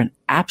notes are an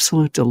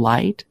absolute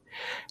delight.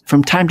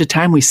 From time to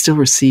time, we still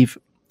receive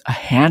a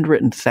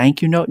handwritten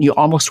thank you note, and you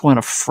almost want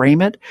to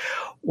frame it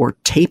or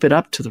tape it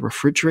up to the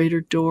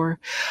refrigerator door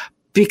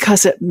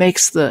because it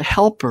makes the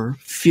helper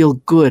feel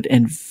good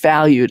and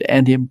valued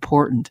and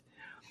important.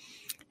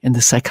 And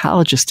the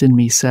psychologist in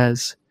me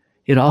says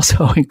it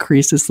also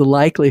increases the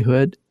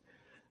likelihood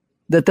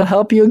that they'll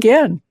help you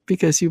again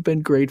because you've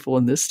been grateful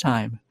in this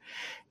time.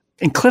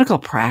 In clinical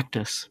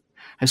practice,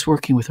 I was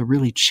working with a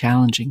really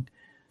challenging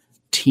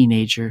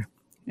teenager,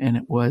 and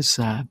it was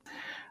a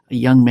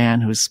young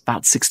man who was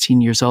about 16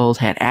 years old,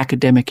 had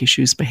academic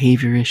issues,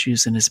 behavior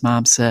issues, and his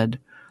mom said,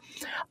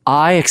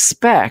 I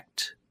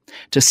expect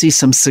to see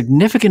some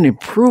significant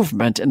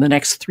improvement in the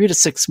next 3 to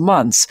 6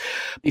 months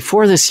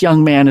before this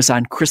young man is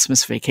on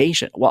Christmas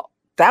vacation. Well,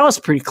 that was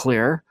pretty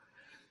clear.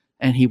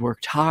 And he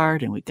worked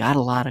hard, and we got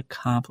a lot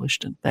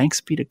accomplished. And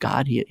thanks be to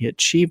God, he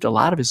achieved a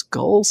lot of his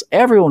goals.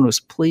 Everyone was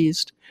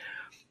pleased.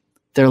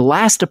 Their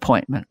last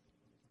appointment,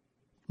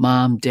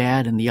 Mom,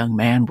 Dad, and the young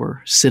man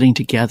were sitting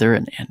together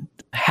and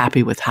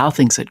happy with how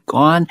things had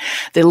gone.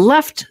 They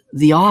left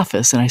the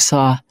office, and I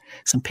saw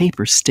some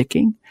paper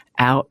sticking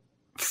out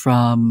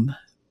from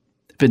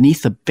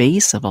beneath the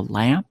base of a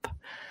lamp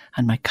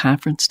on my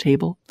conference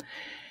table.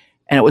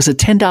 And it was a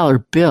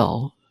 $10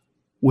 bill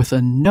with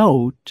a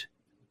note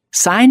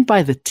signed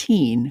by the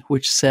teen,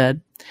 which said,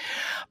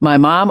 my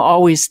mom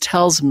always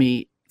tells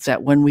me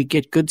that when we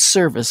get good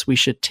service, we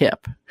should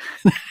tip.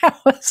 That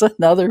was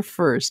another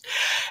first.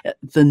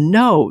 The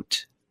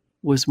note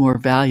was more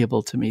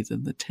valuable to me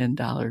than the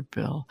 $10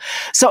 bill.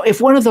 So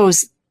if one of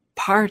those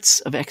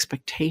parts of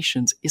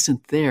expectations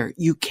isn't there,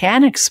 you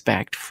can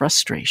expect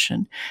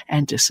frustration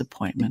and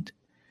disappointment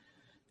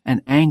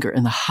and anger.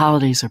 And the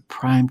holidays are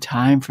prime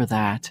time for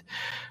that.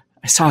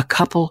 I saw a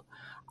couple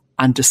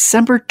on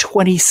December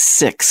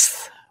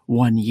 26th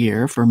one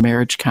year for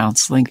marriage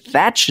counseling.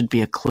 That should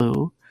be a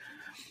clue.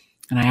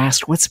 And I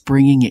asked, what's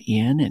bringing you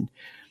in? And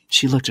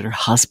she looked at her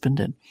husband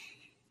and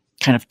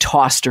kind of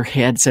tossed her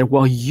head and said,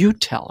 well, you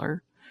tell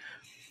her.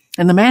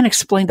 And the man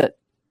explained that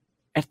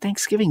at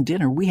Thanksgiving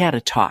dinner, we had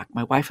a talk.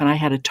 My wife and I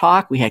had a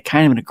talk. We had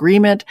kind of an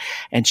agreement.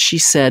 And she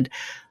said,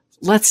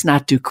 let's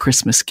not do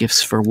Christmas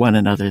gifts for one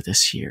another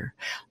this year.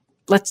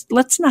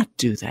 Let's not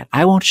do that.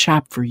 I won't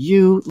shop for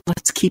you.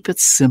 Let's keep it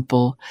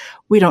simple.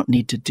 We don't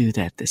need to do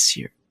that this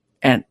year.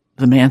 And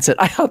the man said,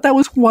 I thought that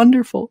was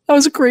wonderful. That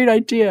was a great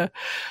idea.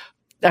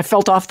 I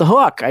felt off the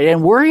hook. I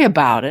didn't worry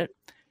about it.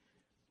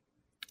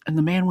 And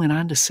the man went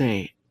on to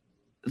say,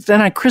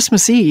 then on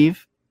Christmas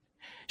Eve,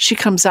 she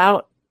comes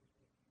out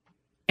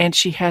and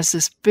she has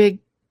this big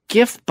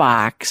gift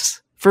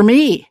box for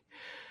me.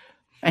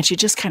 And she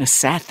just kind of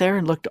sat there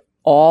and looked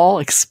all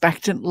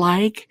expectant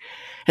like.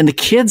 And the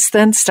kids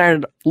then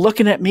started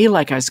looking at me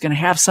like I was going to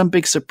have some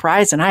big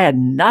surprise, and I had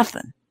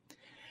nothing.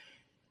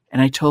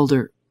 And I told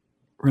her,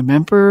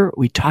 remember,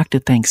 we talked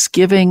at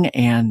Thanksgiving,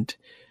 and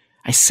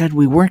I said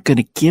we weren't going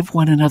to give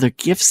one another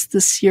gifts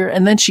this year.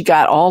 And then she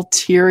got all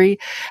teary,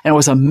 and it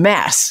was a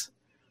mess.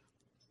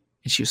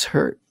 And she was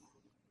hurt.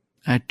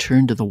 I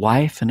turned to the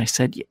wife and I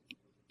said,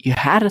 you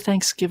had a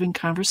Thanksgiving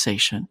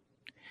conversation.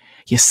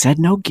 You said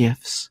no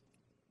gifts.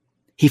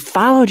 He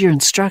followed your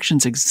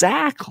instructions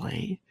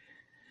exactly,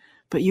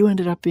 but you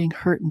ended up being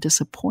hurt and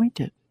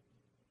disappointed.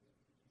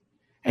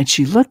 And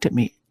she looked at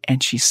me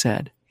and she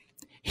said,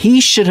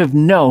 he should have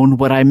known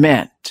what I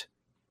meant.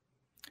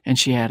 And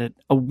she added,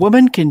 a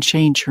woman can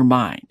change her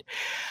mind.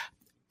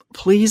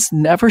 Please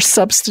never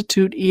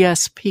substitute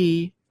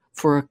ESP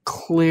for a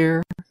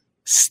clear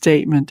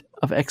statement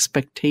of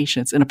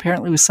expectations. And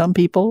apparently with some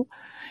people,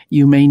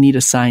 you may need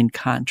a signed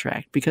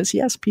contract because,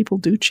 yes, people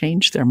do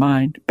change their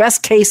mind.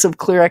 Best case of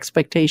clear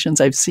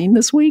expectations I've seen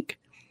this week.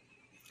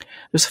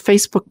 There's a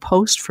Facebook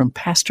post from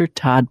Pastor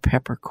Todd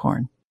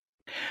Peppercorn,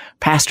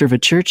 pastor of a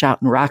church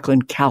out in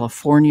Rockland,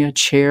 California,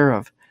 chair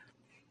of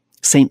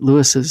St.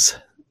 Louis's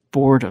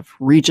Board of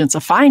Regents, a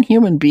fine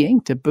human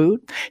being to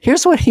boot.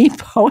 Here's what he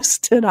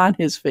posted on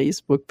his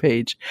Facebook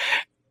page.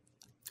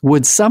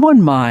 Would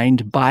someone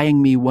mind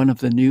buying me one of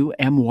the new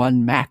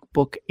M1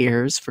 MacBook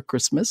Airs for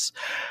Christmas?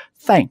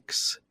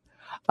 Thanks.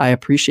 I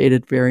appreciate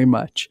it very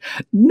much.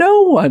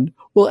 No one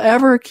will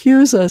ever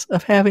accuse us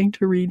of having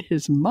to read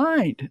his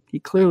mind. He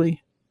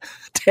clearly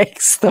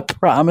takes the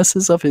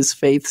promises of his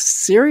faith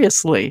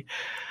seriously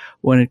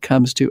when it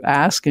comes to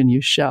ask and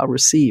you shall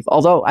receive.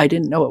 Although I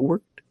didn't know it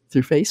worked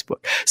through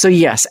Facebook. So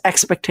yes,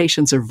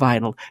 expectations are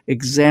vital.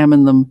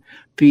 Examine them,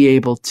 be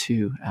able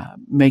to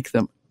make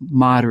them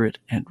moderate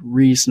and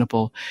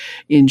reasonable.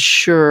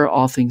 Ensure,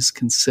 all things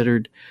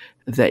considered,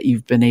 that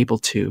you've been able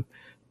to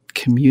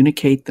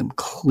communicate them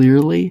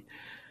clearly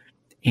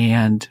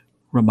and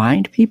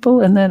remind people,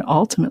 and then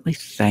ultimately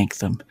thank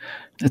them.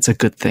 That's a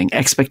good thing.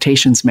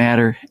 Expectations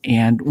matter,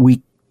 and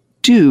we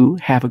do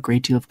have a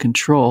great deal of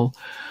control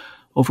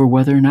over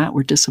whether or not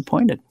we're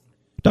disappointed.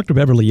 Dr.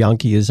 Beverly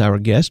Yahnke is our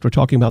guest. We're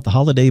talking about the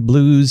holiday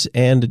blues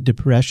and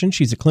depression.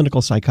 She's a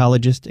clinical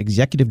psychologist,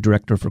 executive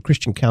director for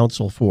Christian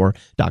Counsel for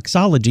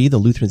Doxology, the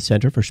Lutheran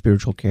Center for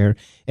Spiritual Care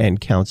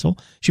and Counsel.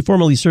 She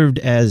formerly served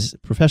as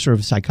professor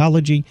of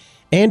psychology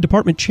and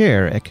department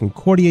chair at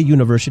Concordia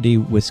University,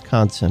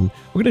 Wisconsin.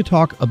 We're going to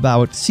talk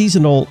about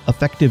seasonal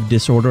affective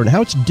disorder and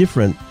how it's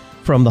different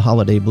from the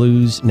holiday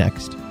blues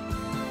next.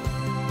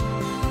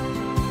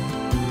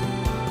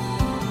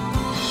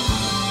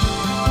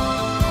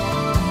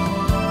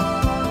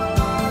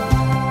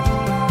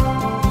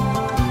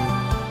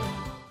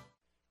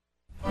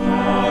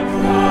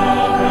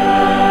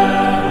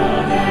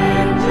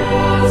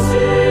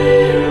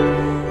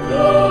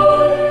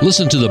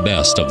 Listen to the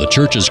best of the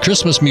church's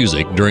Christmas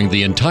music during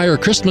the entire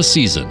Christmas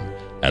season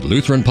at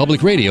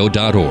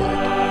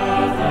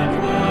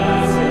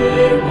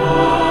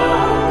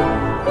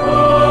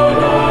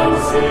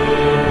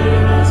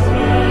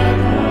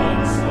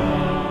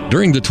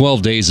During the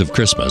 12 days of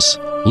Christmas,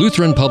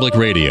 Lutheran Public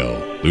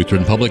Radio,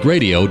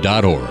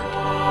 LutheranPublicRadio.org.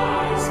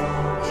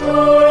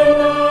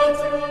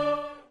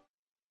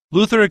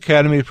 Luther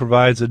Academy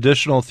provides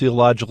additional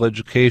theological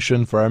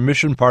education for our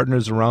mission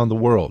partners around the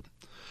world,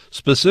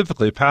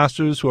 specifically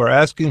pastors who are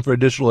asking for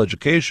additional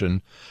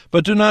education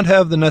but do not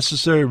have the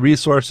necessary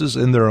resources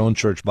in their own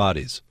church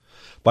bodies.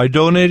 By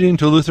donating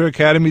to Luther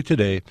Academy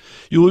today,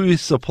 you will be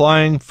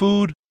supplying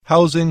food,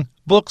 housing,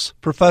 books,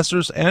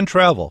 professors, and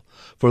travel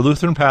for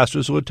Lutheran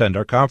pastors who attend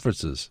our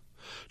conferences.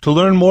 To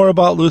learn more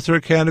about Luther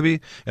Academy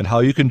and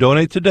how you can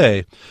donate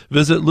today,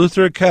 visit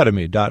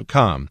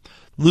lutheracademy.com.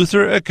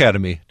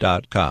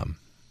 lutheracademy.com.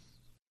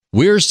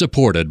 We're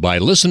supported by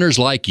listeners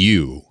like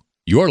you.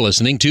 You're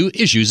listening to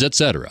Issues,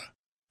 Etc.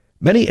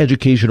 Many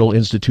educational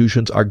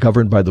institutions are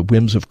governed by the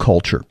whims of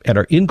culture and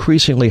are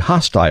increasingly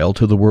hostile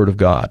to the Word of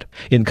God.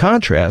 In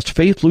contrast,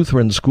 Faith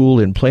Lutheran School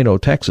in Plano,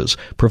 Texas,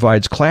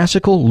 provides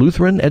classical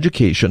Lutheran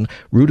education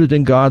rooted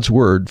in God's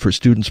Word for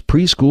students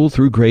preschool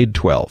through grade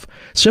 12.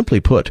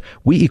 Simply put,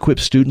 we equip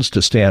students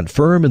to stand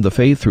firm in the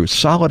faith through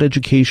solid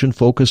education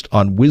focused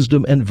on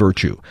wisdom and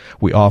virtue.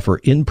 We offer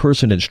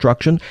in-person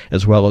instruction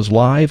as well as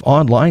live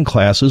online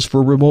classes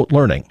for remote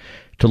learning.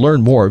 To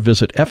learn more,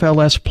 visit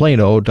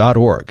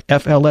flsplano.org,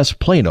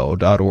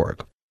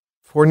 flsplano.org.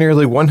 For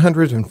nearly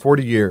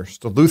 140 years,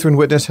 the Lutheran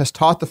Witness has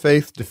taught the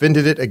faith,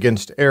 defended it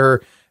against error,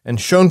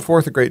 and shown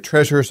forth the great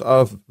treasures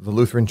of the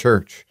Lutheran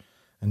Church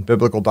and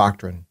biblical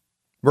doctrine.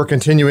 We're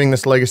continuing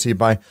this legacy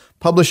by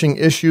publishing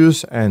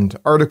issues and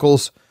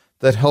articles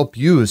that help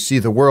you see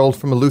the world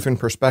from a Lutheran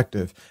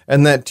perspective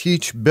and that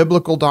teach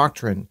biblical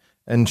doctrine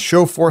and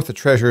show forth the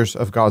treasures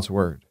of God's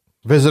Word.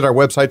 Visit our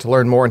website to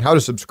learn more and how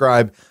to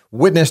subscribe,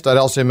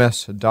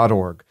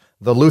 witness.lcms.org.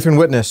 The Lutheran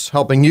Witness,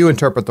 helping you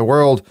interpret the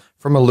world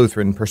from a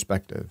Lutheran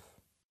perspective.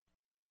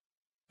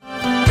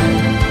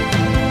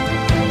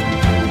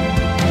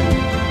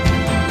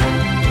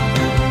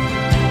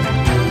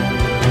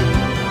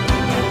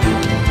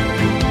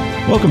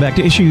 Welcome back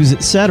to Issues,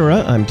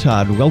 Etc. I'm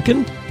Todd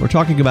Wilkin. We're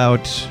talking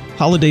about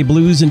holiday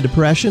blues and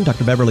depression.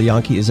 Dr. Beverly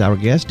Yahnke is our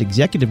guest,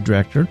 executive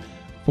director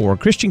for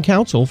Christian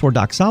Counsel for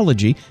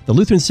Doxology, the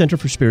Lutheran Center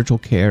for Spiritual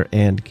Care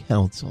and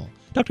Counsel.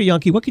 Dr.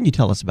 Yahnke, what can you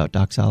tell us about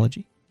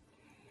doxology?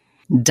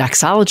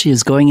 Doxology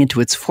is going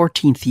into its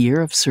 14th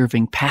year of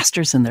serving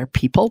pastors and their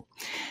people.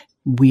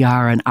 We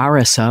are an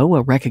RSO,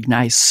 a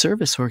recognized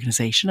service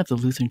organization of the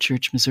Lutheran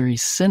Church Missouri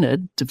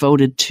Synod,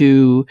 devoted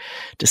to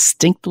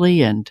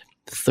distinctly and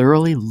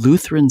thoroughly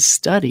Lutheran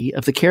study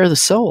of the care of the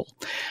soul.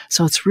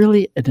 So it's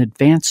really an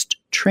advanced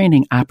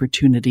training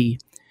opportunity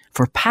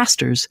for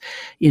pastors,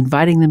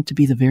 inviting them to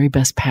be the very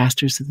best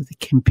pastors that they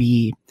can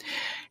be.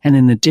 And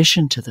in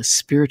addition to the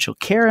spiritual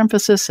care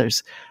emphasis,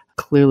 there's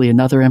clearly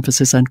another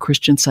emphasis on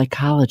Christian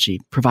psychology,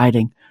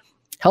 providing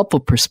helpful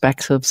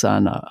perspectives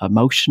on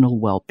emotional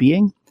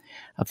well-being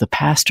of the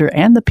pastor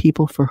and the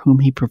people for whom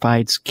he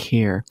provides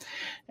care.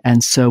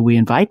 And so we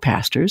invite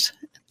pastors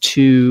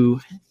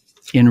to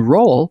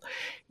enroll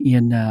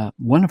in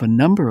one of a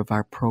number of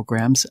our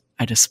programs.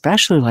 I'd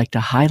especially like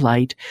to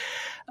highlight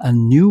a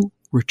new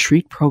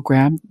retreat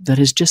program that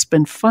has just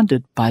been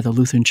funded by the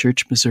Lutheran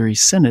Church Missouri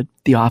Synod,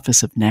 the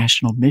Office of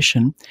National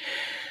Mission.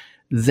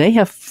 They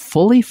have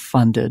fully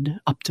funded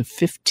up to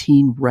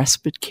 15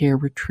 respite care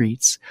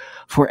retreats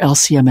for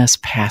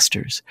LCMS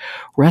pastors.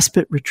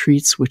 Respite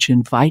retreats which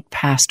invite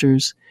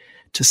pastors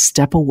to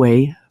step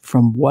away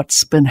from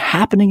what's been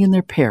happening in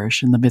their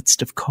parish in the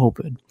midst of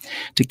COVID,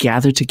 to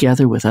gather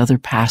together with other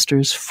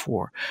pastors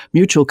for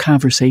mutual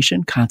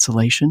conversation,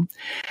 consolation,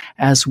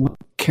 as well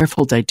as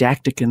careful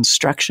didactic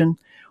instruction,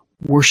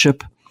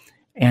 worship,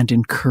 and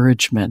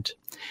encouragement.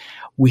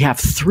 We have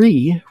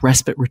 3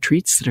 respite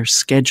retreats that are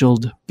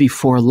scheduled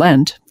before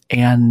Lent,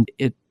 and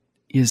it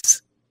is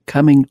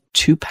coming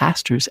to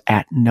pastors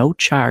at no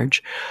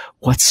charge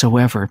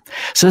whatsoever.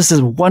 So this is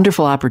a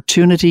wonderful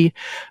opportunity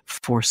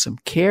for some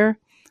care,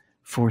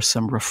 for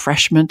some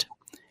refreshment,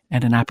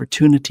 and an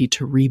opportunity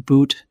to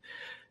reboot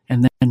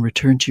and then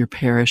return to your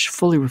parish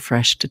fully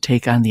refreshed to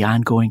take on the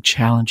ongoing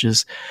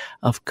challenges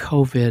of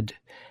COVID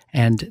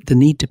and the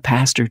need to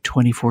pastor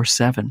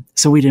 24/7.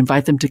 So we'd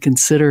invite them to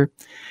consider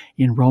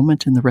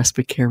enrollment in the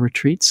respite care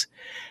retreats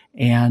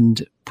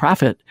and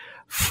profit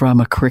from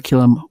a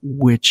curriculum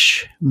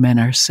which men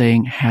are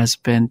saying has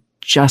been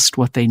just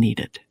what they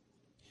needed.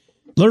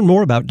 Learn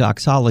more about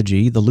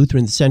Doxology, the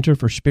Lutheran Center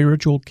for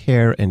Spiritual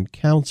Care and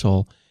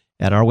Counsel,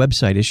 at our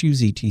website,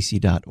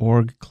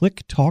 issuesetc.org.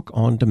 Click Talk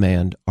on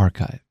Demand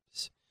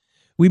Archives.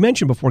 We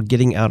mentioned before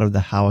getting out of the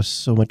house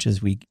so much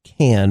as we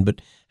can, but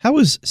how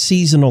is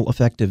seasonal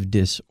affective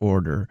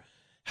disorder?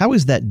 How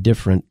is that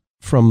different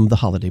from the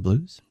holiday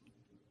blues?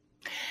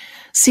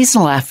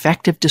 Seasonal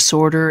affective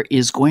disorder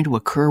is going to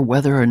occur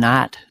whether or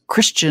not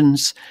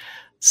Christians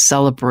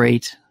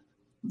celebrate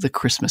the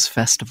Christmas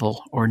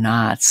festival or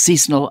not.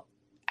 Seasonal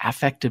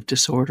affective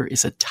disorder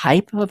is a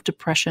type of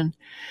depression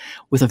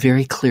with a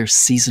very clear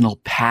seasonal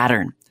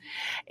pattern.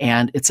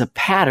 And it's a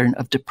pattern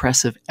of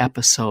depressive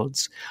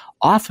episodes,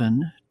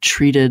 often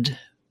treated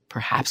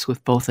perhaps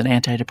with both an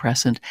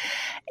antidepressant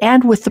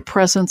and with the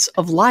presence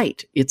of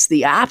light. It's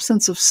the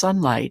absence of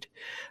sunlight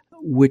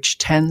which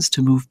tends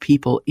to move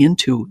people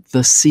into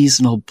the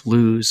seasonal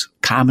blues,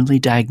 commonly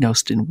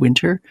diagnosed in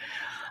winter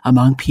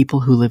among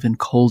people who live in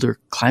colder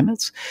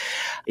climates.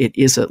 It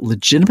is a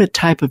legitimate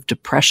type of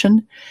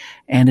depression,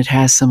 and it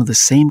has some of the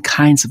same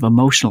kinds of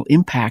emotional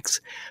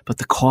impacts, but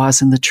the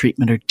cause and the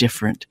treatment are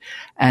different,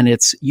 and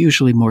it's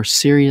usually more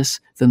serious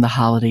than the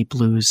holiday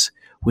blues,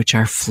 which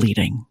are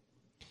fleeting.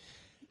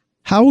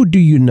 How do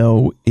you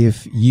know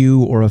if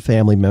you or a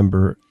family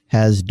member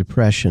has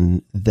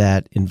depression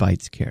that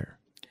invites care?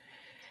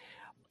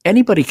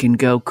 Anybody can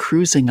go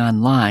cruising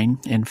online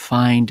and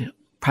find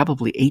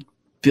probably 8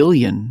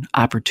 billion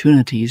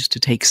opportunities to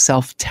take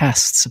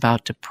self-tests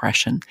about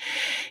depression.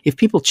 If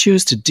people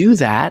choose to do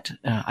that,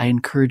 I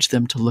encourage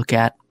them to look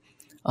at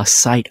a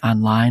site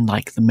online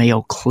like the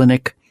Mayo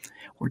Clinic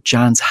or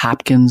Johns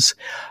Hopkins,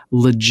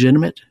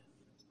 legitimate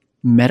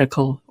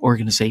medical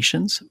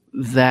organizations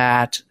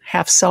that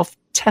have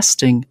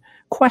self-testing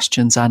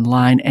questions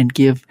online and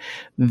give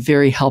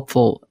very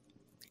helpful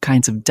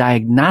kinds of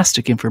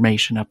diagnostic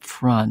information up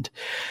front.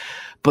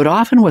 But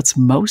often what's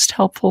most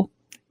helpful,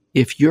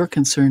 if you're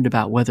concerned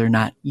about whether or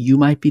not you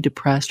might be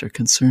depressed or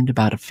concerned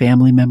about a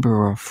family member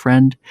or a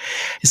friend,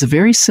 is a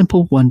very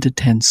simple 1 to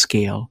 10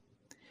 scale,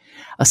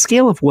 a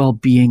scale of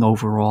well-being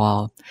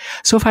overall.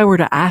 So if I were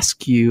to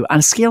ask you on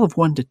a scale of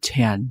 1 to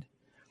 10,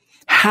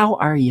 how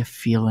are you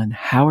feeling?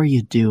 How are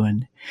you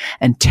doing?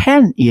 And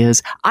 10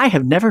 is, I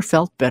have never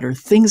felt better.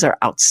 Things are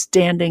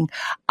outstanding.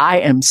 I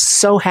am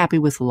so happy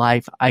with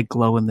life. I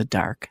glow in the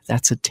dark.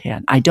 That's a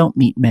 10. I don't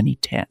meet many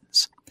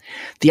 10s.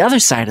 The other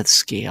side of the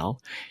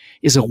scale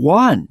is a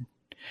 1,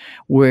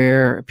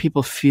 where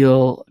people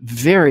feel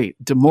very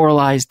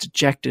demoralized,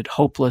 dejected,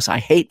 hopeless. I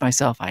hate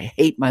myself. I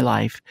hate my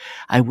life.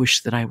 I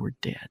wish that I were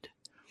dead.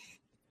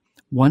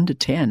 1 to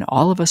 10,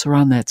 all of us are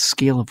on that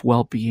scale of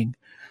well-being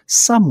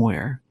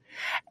somewhere.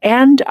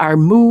 And our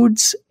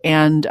moods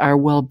and our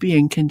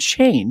well-being can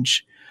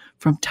change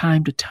from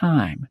time to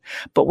time.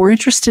 But we're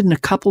interested in a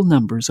couple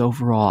numbers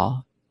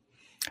overall.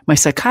 My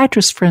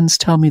psychiatrist friends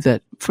tell me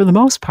that for the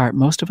most part,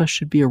 most of us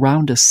should be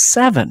around a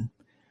 7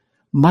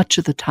 much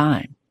of the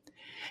time.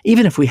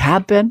 Even if we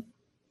have been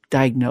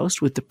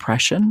diagnosed with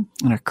depression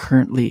and are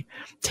currently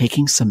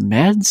taking some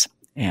meds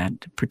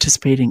and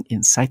participating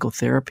in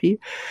psychotherapy.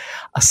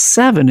 A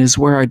 7 is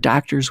where our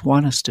doctors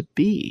want us to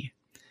be.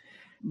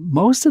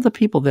 Most of the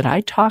people that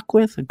I talk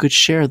with, a good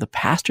share of the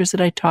pastors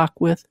that I talk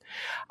with,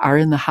 are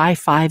in the high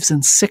 5s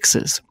and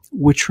 6s,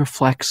 which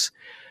reflects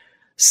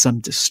some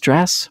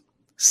distress,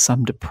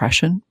 some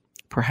depression,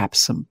 perhaps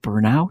some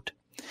burnout.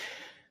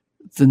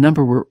 The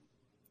number we're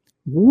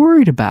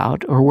worried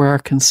about, or where our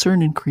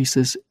concern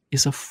increases,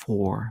 is a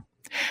 4.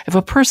 If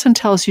a person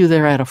tells you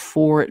they're at a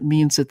 4, it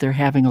means that they're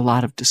having a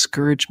lot of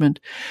discouragement.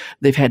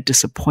 They've had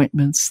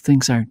disappointments.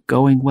 Things aren't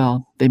going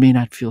well. They may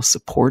not feel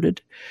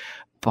supported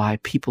by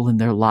people in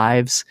their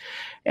lives,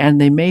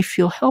 and they may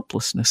feel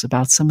helplessness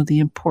about some of the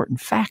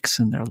important facts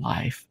in their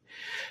life.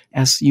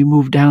 As you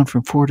move down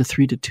from 4 to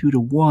 3 to 2 to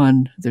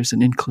 1, there's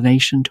an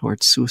inclination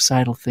towards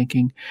suicidal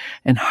thinking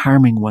and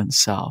harming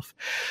oneself.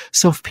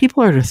 So if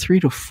people are at a 3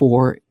 to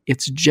 4,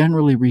 it's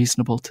generally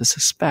reasonable to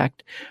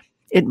suspect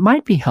it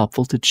might be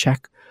helpful to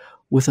check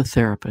with a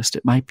therapist.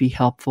 It might be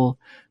helpful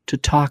to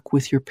talk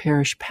with your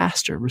parish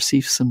pastor,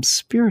 receive some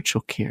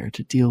spiritual care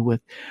to deal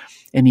with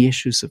any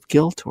issues of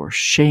guilt or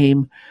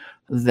shame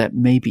that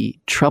may be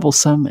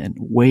troublesome and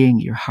weighing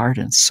your heart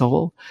and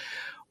soul.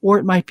 Or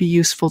it might be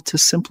useful to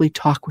simply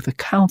talk with a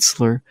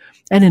counselor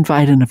and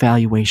invite an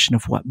evaluation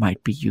of what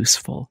might be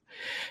useful.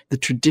 The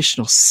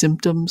traditional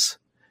symptoms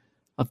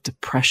of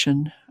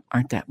depression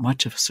aren't that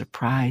much of a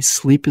surprise.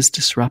 Sleep is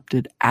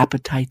disrupted,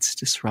 appetite's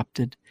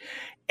disrupted,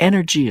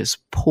 energy is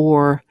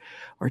poor,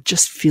 or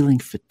just feeling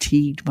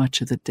fatigued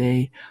much of the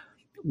day.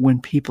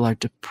 When people are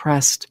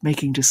depressed,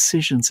 making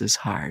decisions is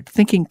hard.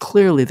 Thinking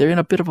clearly, they're in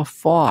a bit of a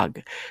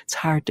fog. It's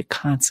hard to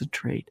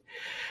concentrate.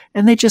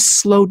 And they just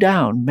slow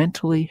down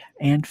mentally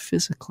and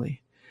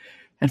physically.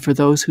 And for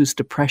those whose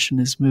depression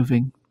is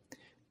moving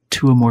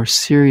to a more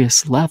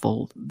serious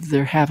level,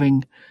 they're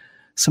having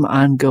some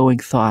ongoing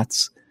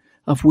thoughts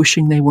of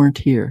wishing they weren't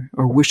here,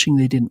 or wishing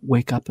they didn't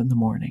wake up in the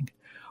morning,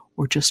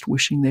 or just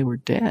wishing they were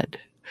dead.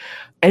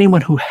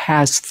 Anyone who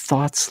has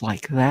thoughts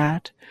like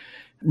that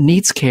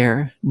needs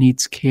care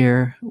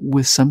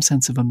with some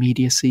sense of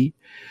immediacy.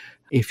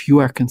 If you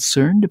are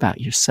concerned about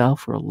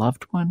yourself or a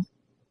loved one,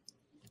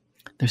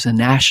 there's a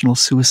National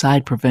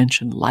Suicide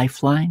Prevention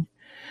Lifeline,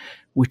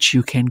 which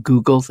you can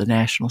Google, the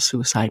National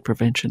Suicide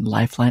Prevention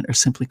Lifeline, or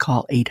simply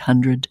call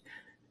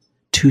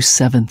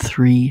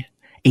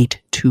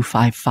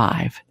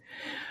 800-273-8255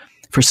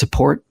 for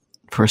support,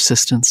 for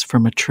assistance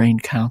from a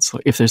trained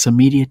counselor. If there's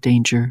immediate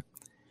danger,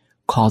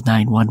 call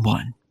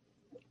 911.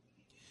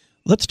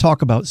 Let's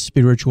talk about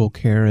spiritual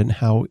care and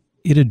how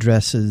it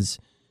addresses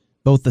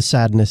both the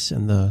sadness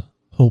and the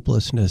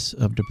hopelessness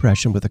of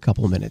depression with a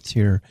couple of minutes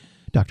here,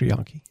 Dr.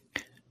 Yahnke.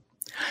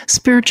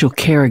 Spiritual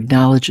care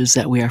acknowledges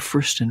that we are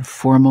first and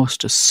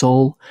foremost a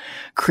soul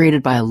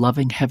created by a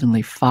loving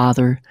Heavenly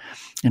Father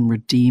and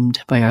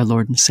redeemed by our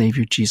Lord and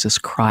Savior Jesus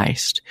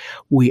Christ.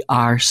 We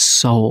are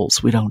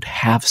souls. We don't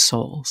have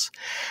souls.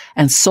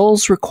 And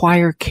souls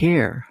require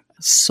care.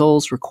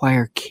 Souls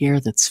require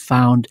care that's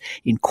found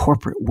in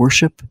corporate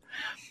worship,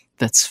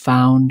 that's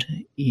found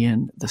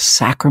in the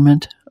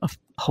sacrament of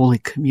Holy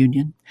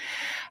Communion,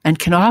 and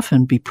can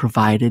often be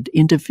provided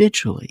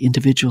individually,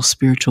 individual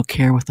spiritual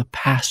care with a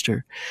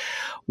pastor,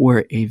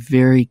 where a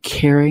very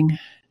caring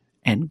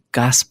and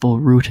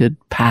gospel-rooted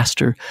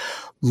pastor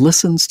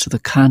listens to the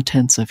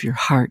contents of your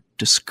heart,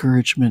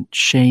 discouragement,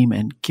 shame,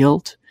 and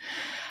guilt,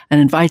 and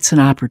invites an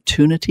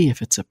opportunity,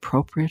 if it's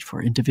appropriate,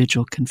 for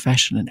individual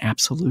confession and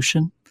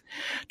absolution,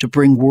 to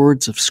bring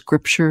words of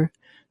Scripture,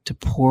 to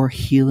pour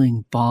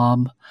healing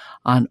balm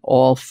on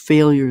all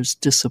failures,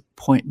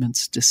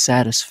 disappointments,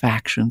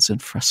 dissatisfactions,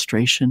 and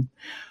frustration,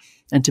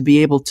 and to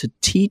be able to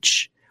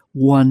teach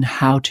one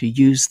how to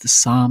use the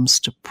Psalms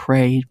to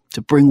pray,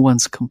 to bring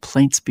one's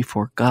complaints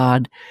before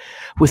God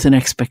with an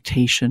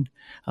expectation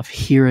of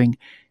hearing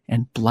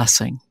and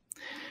blessing,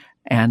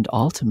 and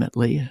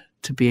ultimately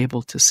to be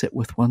able to sit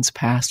with one's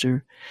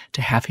pastor,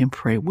 to have him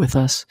pray with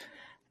us,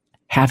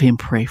 have him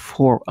pray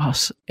for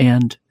us,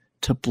 and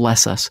to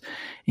bless us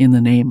in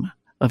the name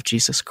of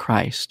Jesus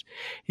Christ.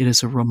 It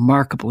is a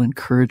remarkable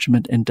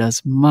encouragement and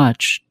does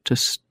much to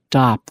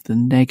stop the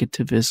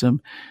negativism,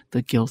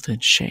 the guilt,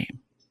 and shame.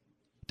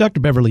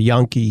 Dr. Beverly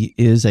Yahnke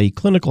is a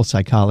clinical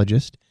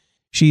psychologist.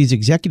 She's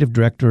executive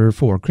director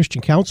for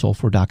Christian Counsel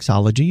for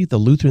Doxology, the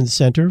Lutheran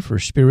Center for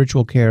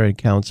Spiritual Care and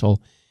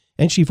Counsel,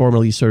 and she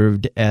formerly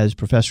served as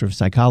professor of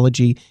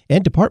psychology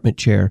and department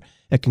chair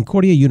at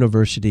Concordia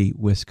University,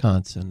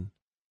 Wisconsin.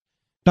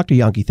 Dr.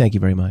 Yahnke, thank you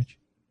very much.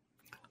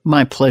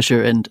 My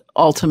pleasure. And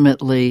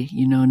ultimately,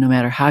 no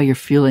matter how you're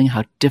feeling,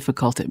 how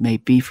difficult it may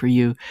be for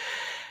you,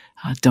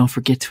 don't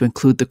forget to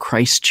include the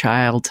Christ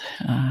child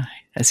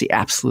as the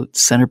absolute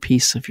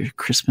centerpiece of your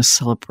Christmas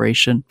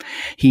celebration.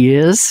 He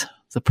is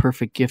the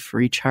perfect gift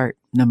for each heart,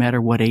 no matter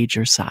what age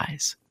or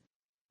size.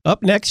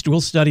 Up next,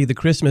 we'll study the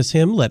Christmas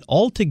hymn, Let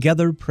All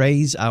Together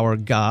Praise Our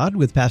God,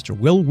 with Pastor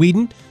Will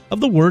Whedon of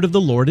The Word of the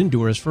Lord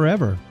Endures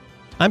Forever.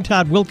 I'm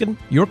Todd Wilkin.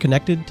 You're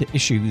connected to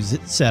Issues,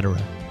 Etc.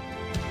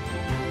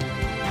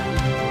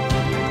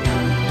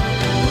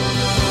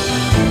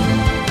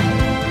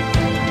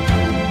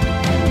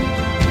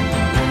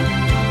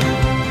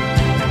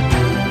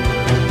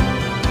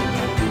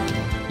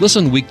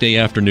 Listen weekday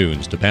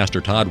afternoons to Pastor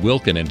Todd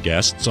Wilkin and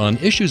guests on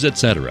Issues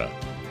Etc.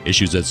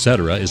 Issues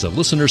Etc. is a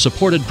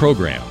listener-supported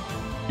program.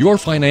 Your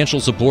financial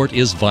support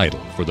is vital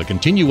for the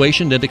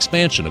continuation and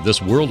expansion of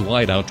this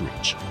worldwide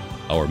outreach.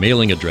 Our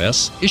mailing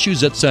address,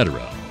 Issues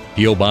Etc.,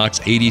 P.O. Box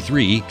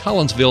 83,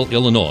 Collinsville,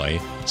 Illinois,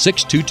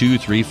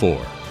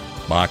 62234.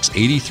 Box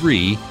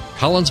 83,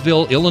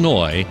 Collinsville,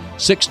 Illinois,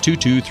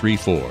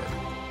 62234.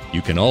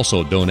 You can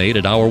also donate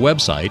at our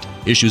website,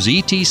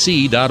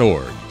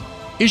 issuesetc.org.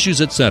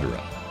 Issues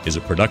Etc. is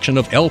a production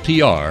of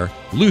LPR,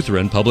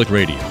 Lutheran Public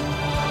Radio.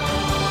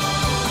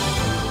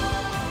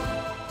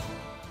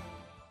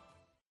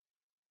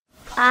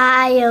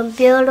 I am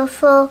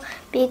beautiful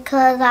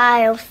because I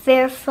am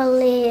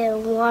fearfully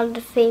and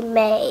wonderfully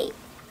made.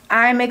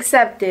 I'm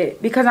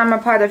accepted because I'm a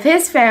part of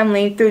His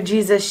family through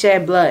Jesus'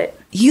 shed blood.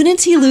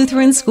 Unity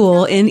Lutheran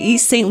School in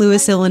East St.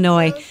 Louis,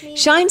 Illinois,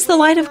 shines the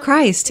light of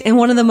Christ in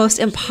one of the most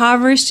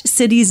impoverished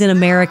cities in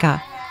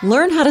America.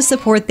 Learn how to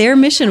support their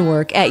mission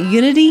work at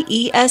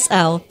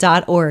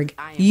unityesl.org.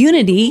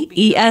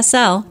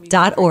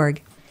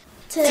 unityesl.org.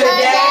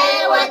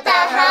 Today, with the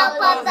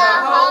help of the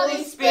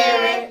Holy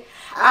Spirit,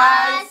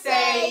 I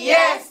say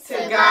yes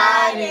to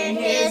God and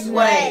His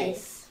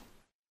ways.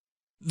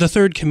 The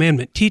third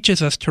commandment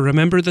teaches us to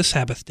remember the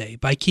Sabbath day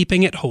by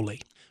keeping it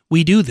holy.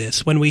 We do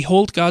this when we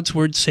hold God's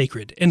word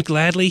sacred and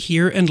gladly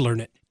hear and learn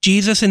it.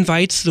 Jesus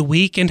invites the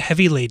weak and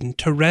heavy laden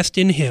to rest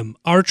in Him,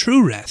 our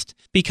true rest,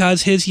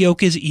 because His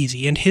yoke is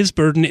easy and His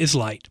burden is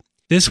light.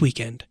 This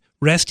weekend,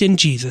 rest in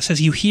Jesus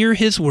as you hear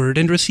His word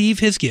and receive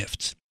His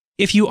gifts.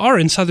 If you are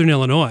in Southern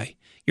Illinois,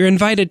 you're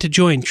invited to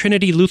join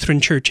Trinity Lutheran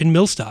Church in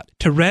Millstadt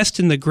to rest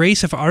in the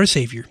grace of our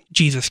Savior,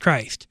 Jesus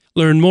Christ.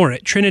 Learn more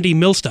at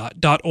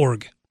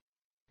trinitymillstadt.org.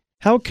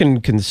 How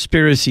can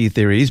conspiracy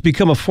theories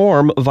become a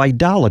form of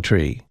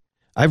idolatry?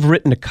 I've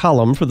written a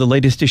column for the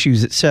latest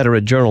Issues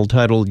Etc. journal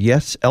titled,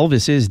 Yes,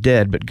 Elvis is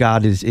Dead, but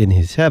God is in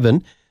His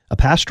Heaven, a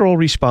pastoral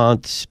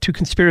response to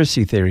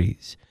conspiracy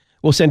theories.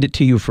 We'll send it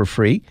to you for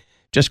free.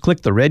 Just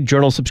click the red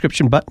journal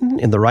subscription button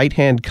in the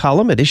right-hand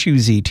column at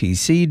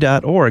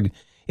issuesetc.org.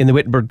 In the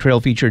Wittenberg Trail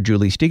feature,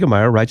 Julie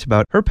Stiegemeyer writes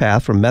about her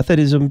path from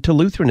Methodism to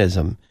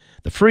Lutheranism.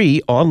 The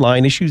free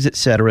online Issues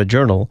Etc.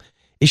 journal,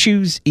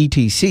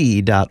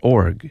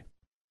 issuesetc.org.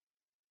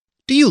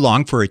 Do you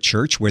long for a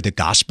church where the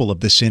gospel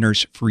of the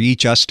sinner's free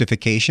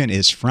justification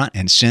is front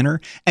and center,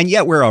 and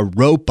yet where a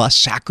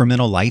robust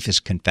sacramental life is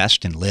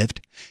confessed and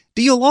lived?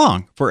 Do you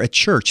long for a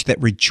church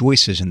that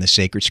rejoices in the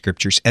sacred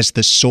scriptures as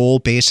the sole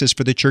basis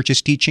for the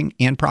church's teaching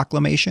and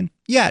proclamation,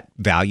 yet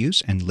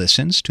values and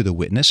listens to the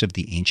witness of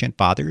the ancient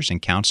fathers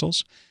and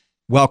councils?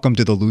 Welcome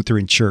to the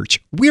Lutheran Church.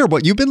 We're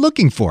what you've been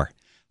looking for.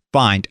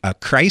 Find a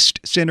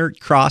Christ-centered,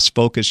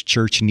 cross-focused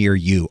church near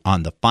you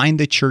on the Find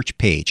the Church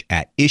page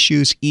at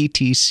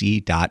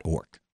issuesetc.org.